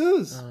 Yeah, he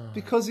does.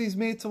 Because he's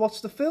made to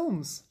watch the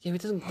films. Yeah, he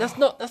doesn't. That's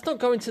not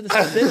going to the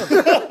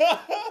cinema.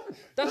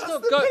 That's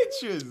not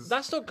Pictures.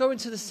 That's not going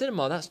to the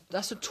cinema.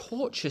 That's a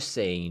torture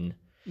scene.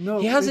 No.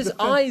 He has it's his a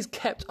film. eyes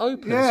kept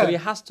open, Yeah. so he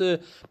has to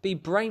be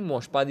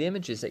brainwashed by the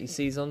images that he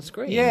sees on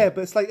screen. Yeah,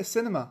 but it's like a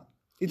cinema.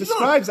 He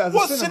describes it as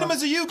What a cinema.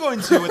 cinemas are you going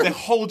to where they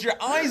hold your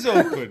eyes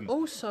open?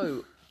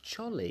 Also,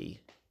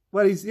 Jolly,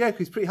 Well, he's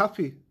pretty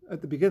happy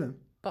at the beginning.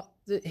 but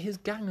his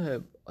gang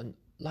are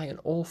like an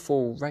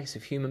awful race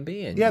of human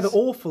beings. Yeah, they're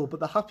awful, but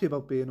they're happy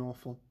about being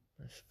awful.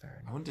 That's fair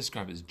enough. I wouldn't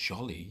describe it as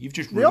jolly. You've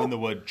just They ruined are- the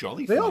word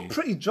jolly They for are me.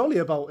 pretty jolly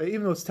about it,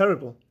 even though it's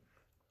terrible.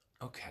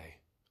 Okay.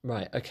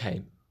 Right.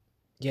 Okay.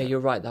 Yeah, you're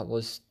right. That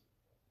was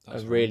a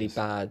That's really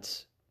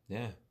horrendous. bad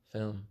Yeah.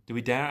 film. Do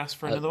we dare ask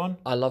for another one?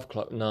 I love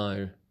Clock.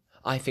 No,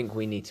 I think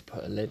we need to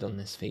put a lid on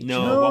this feature.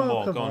 No, No, one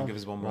more. come Go on, on. give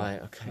us one more.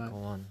 Right. Okay. Go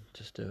on.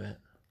 Just do it.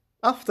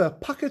 After a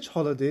package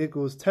holiday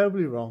goes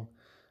terribly wrong,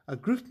 a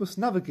group must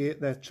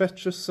navigate their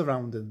treacherous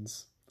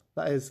surroundings.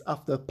 That is,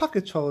 after a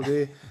package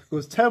holiday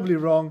goes terribly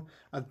wrong,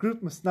 a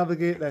group must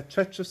navigate their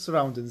treacherous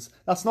surroundings.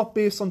 That's not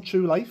based on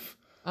true life.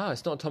 Oh,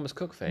 it's not a Thomas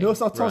Cook thing. No, it's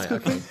not Thomas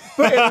Cook, okay.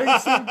 but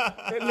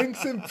it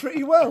links in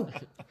pretty well.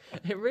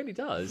 It really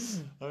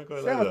does. I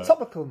quite Yeah, like that.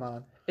 topical,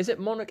 man. Is it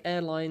Monarch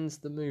Airlines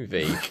the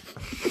movie?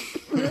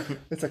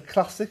 It's a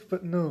classic,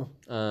 but no.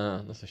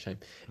 That's a shame.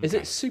 Is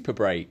it Super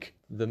Break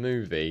the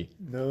movie?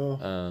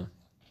 No.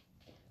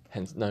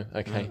 Hence, no.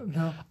 Okay.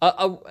 No.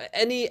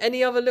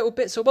 Any other little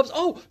bits or bobs?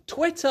 Oh,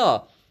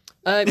 Twitter.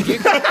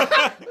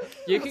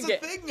 You can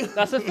get.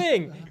 That's a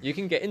thing. You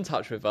can get in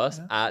touch with us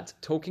at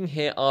Talking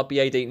Here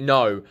RBAD.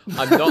 No,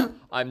 I'm not.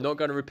 I'm not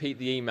going to repeat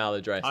the email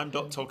address. I'm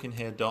talking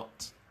here.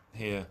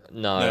 Here.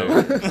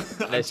 No.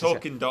 I'm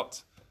talking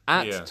dot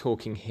at here.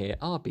 Talking Here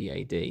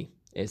RBAD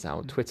is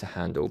our Twitter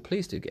handle.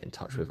 Please do get in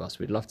touch with us.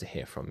 We'd love to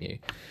hear from you.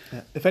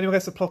 Yeah. If anyone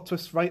gets a plot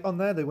twist right on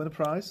there, they win a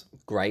prize.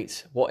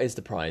 Great. What is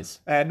the prize?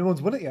 No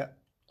one's won it yet.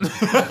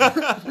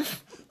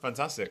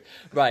 Fantastic.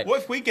 Right.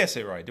 What if we guess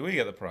it right? Do we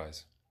get the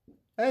prize?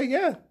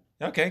 Yeah.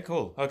 Okay,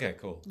 cool.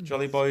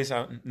 Jolly Boys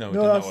out. No, we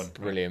No, did that that's one.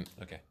 Brilliant.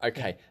 Okay.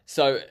 Okay.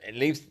 So it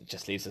leaves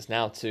us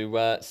now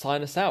to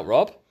sign us out,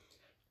 Rob.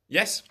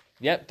 Yes.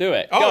 Yep, do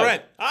it. All Go.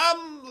 right.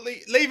 I'm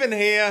leaving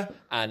here.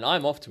 And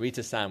I'm off to eat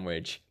a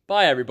sandwich.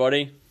 Bye,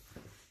 everybody.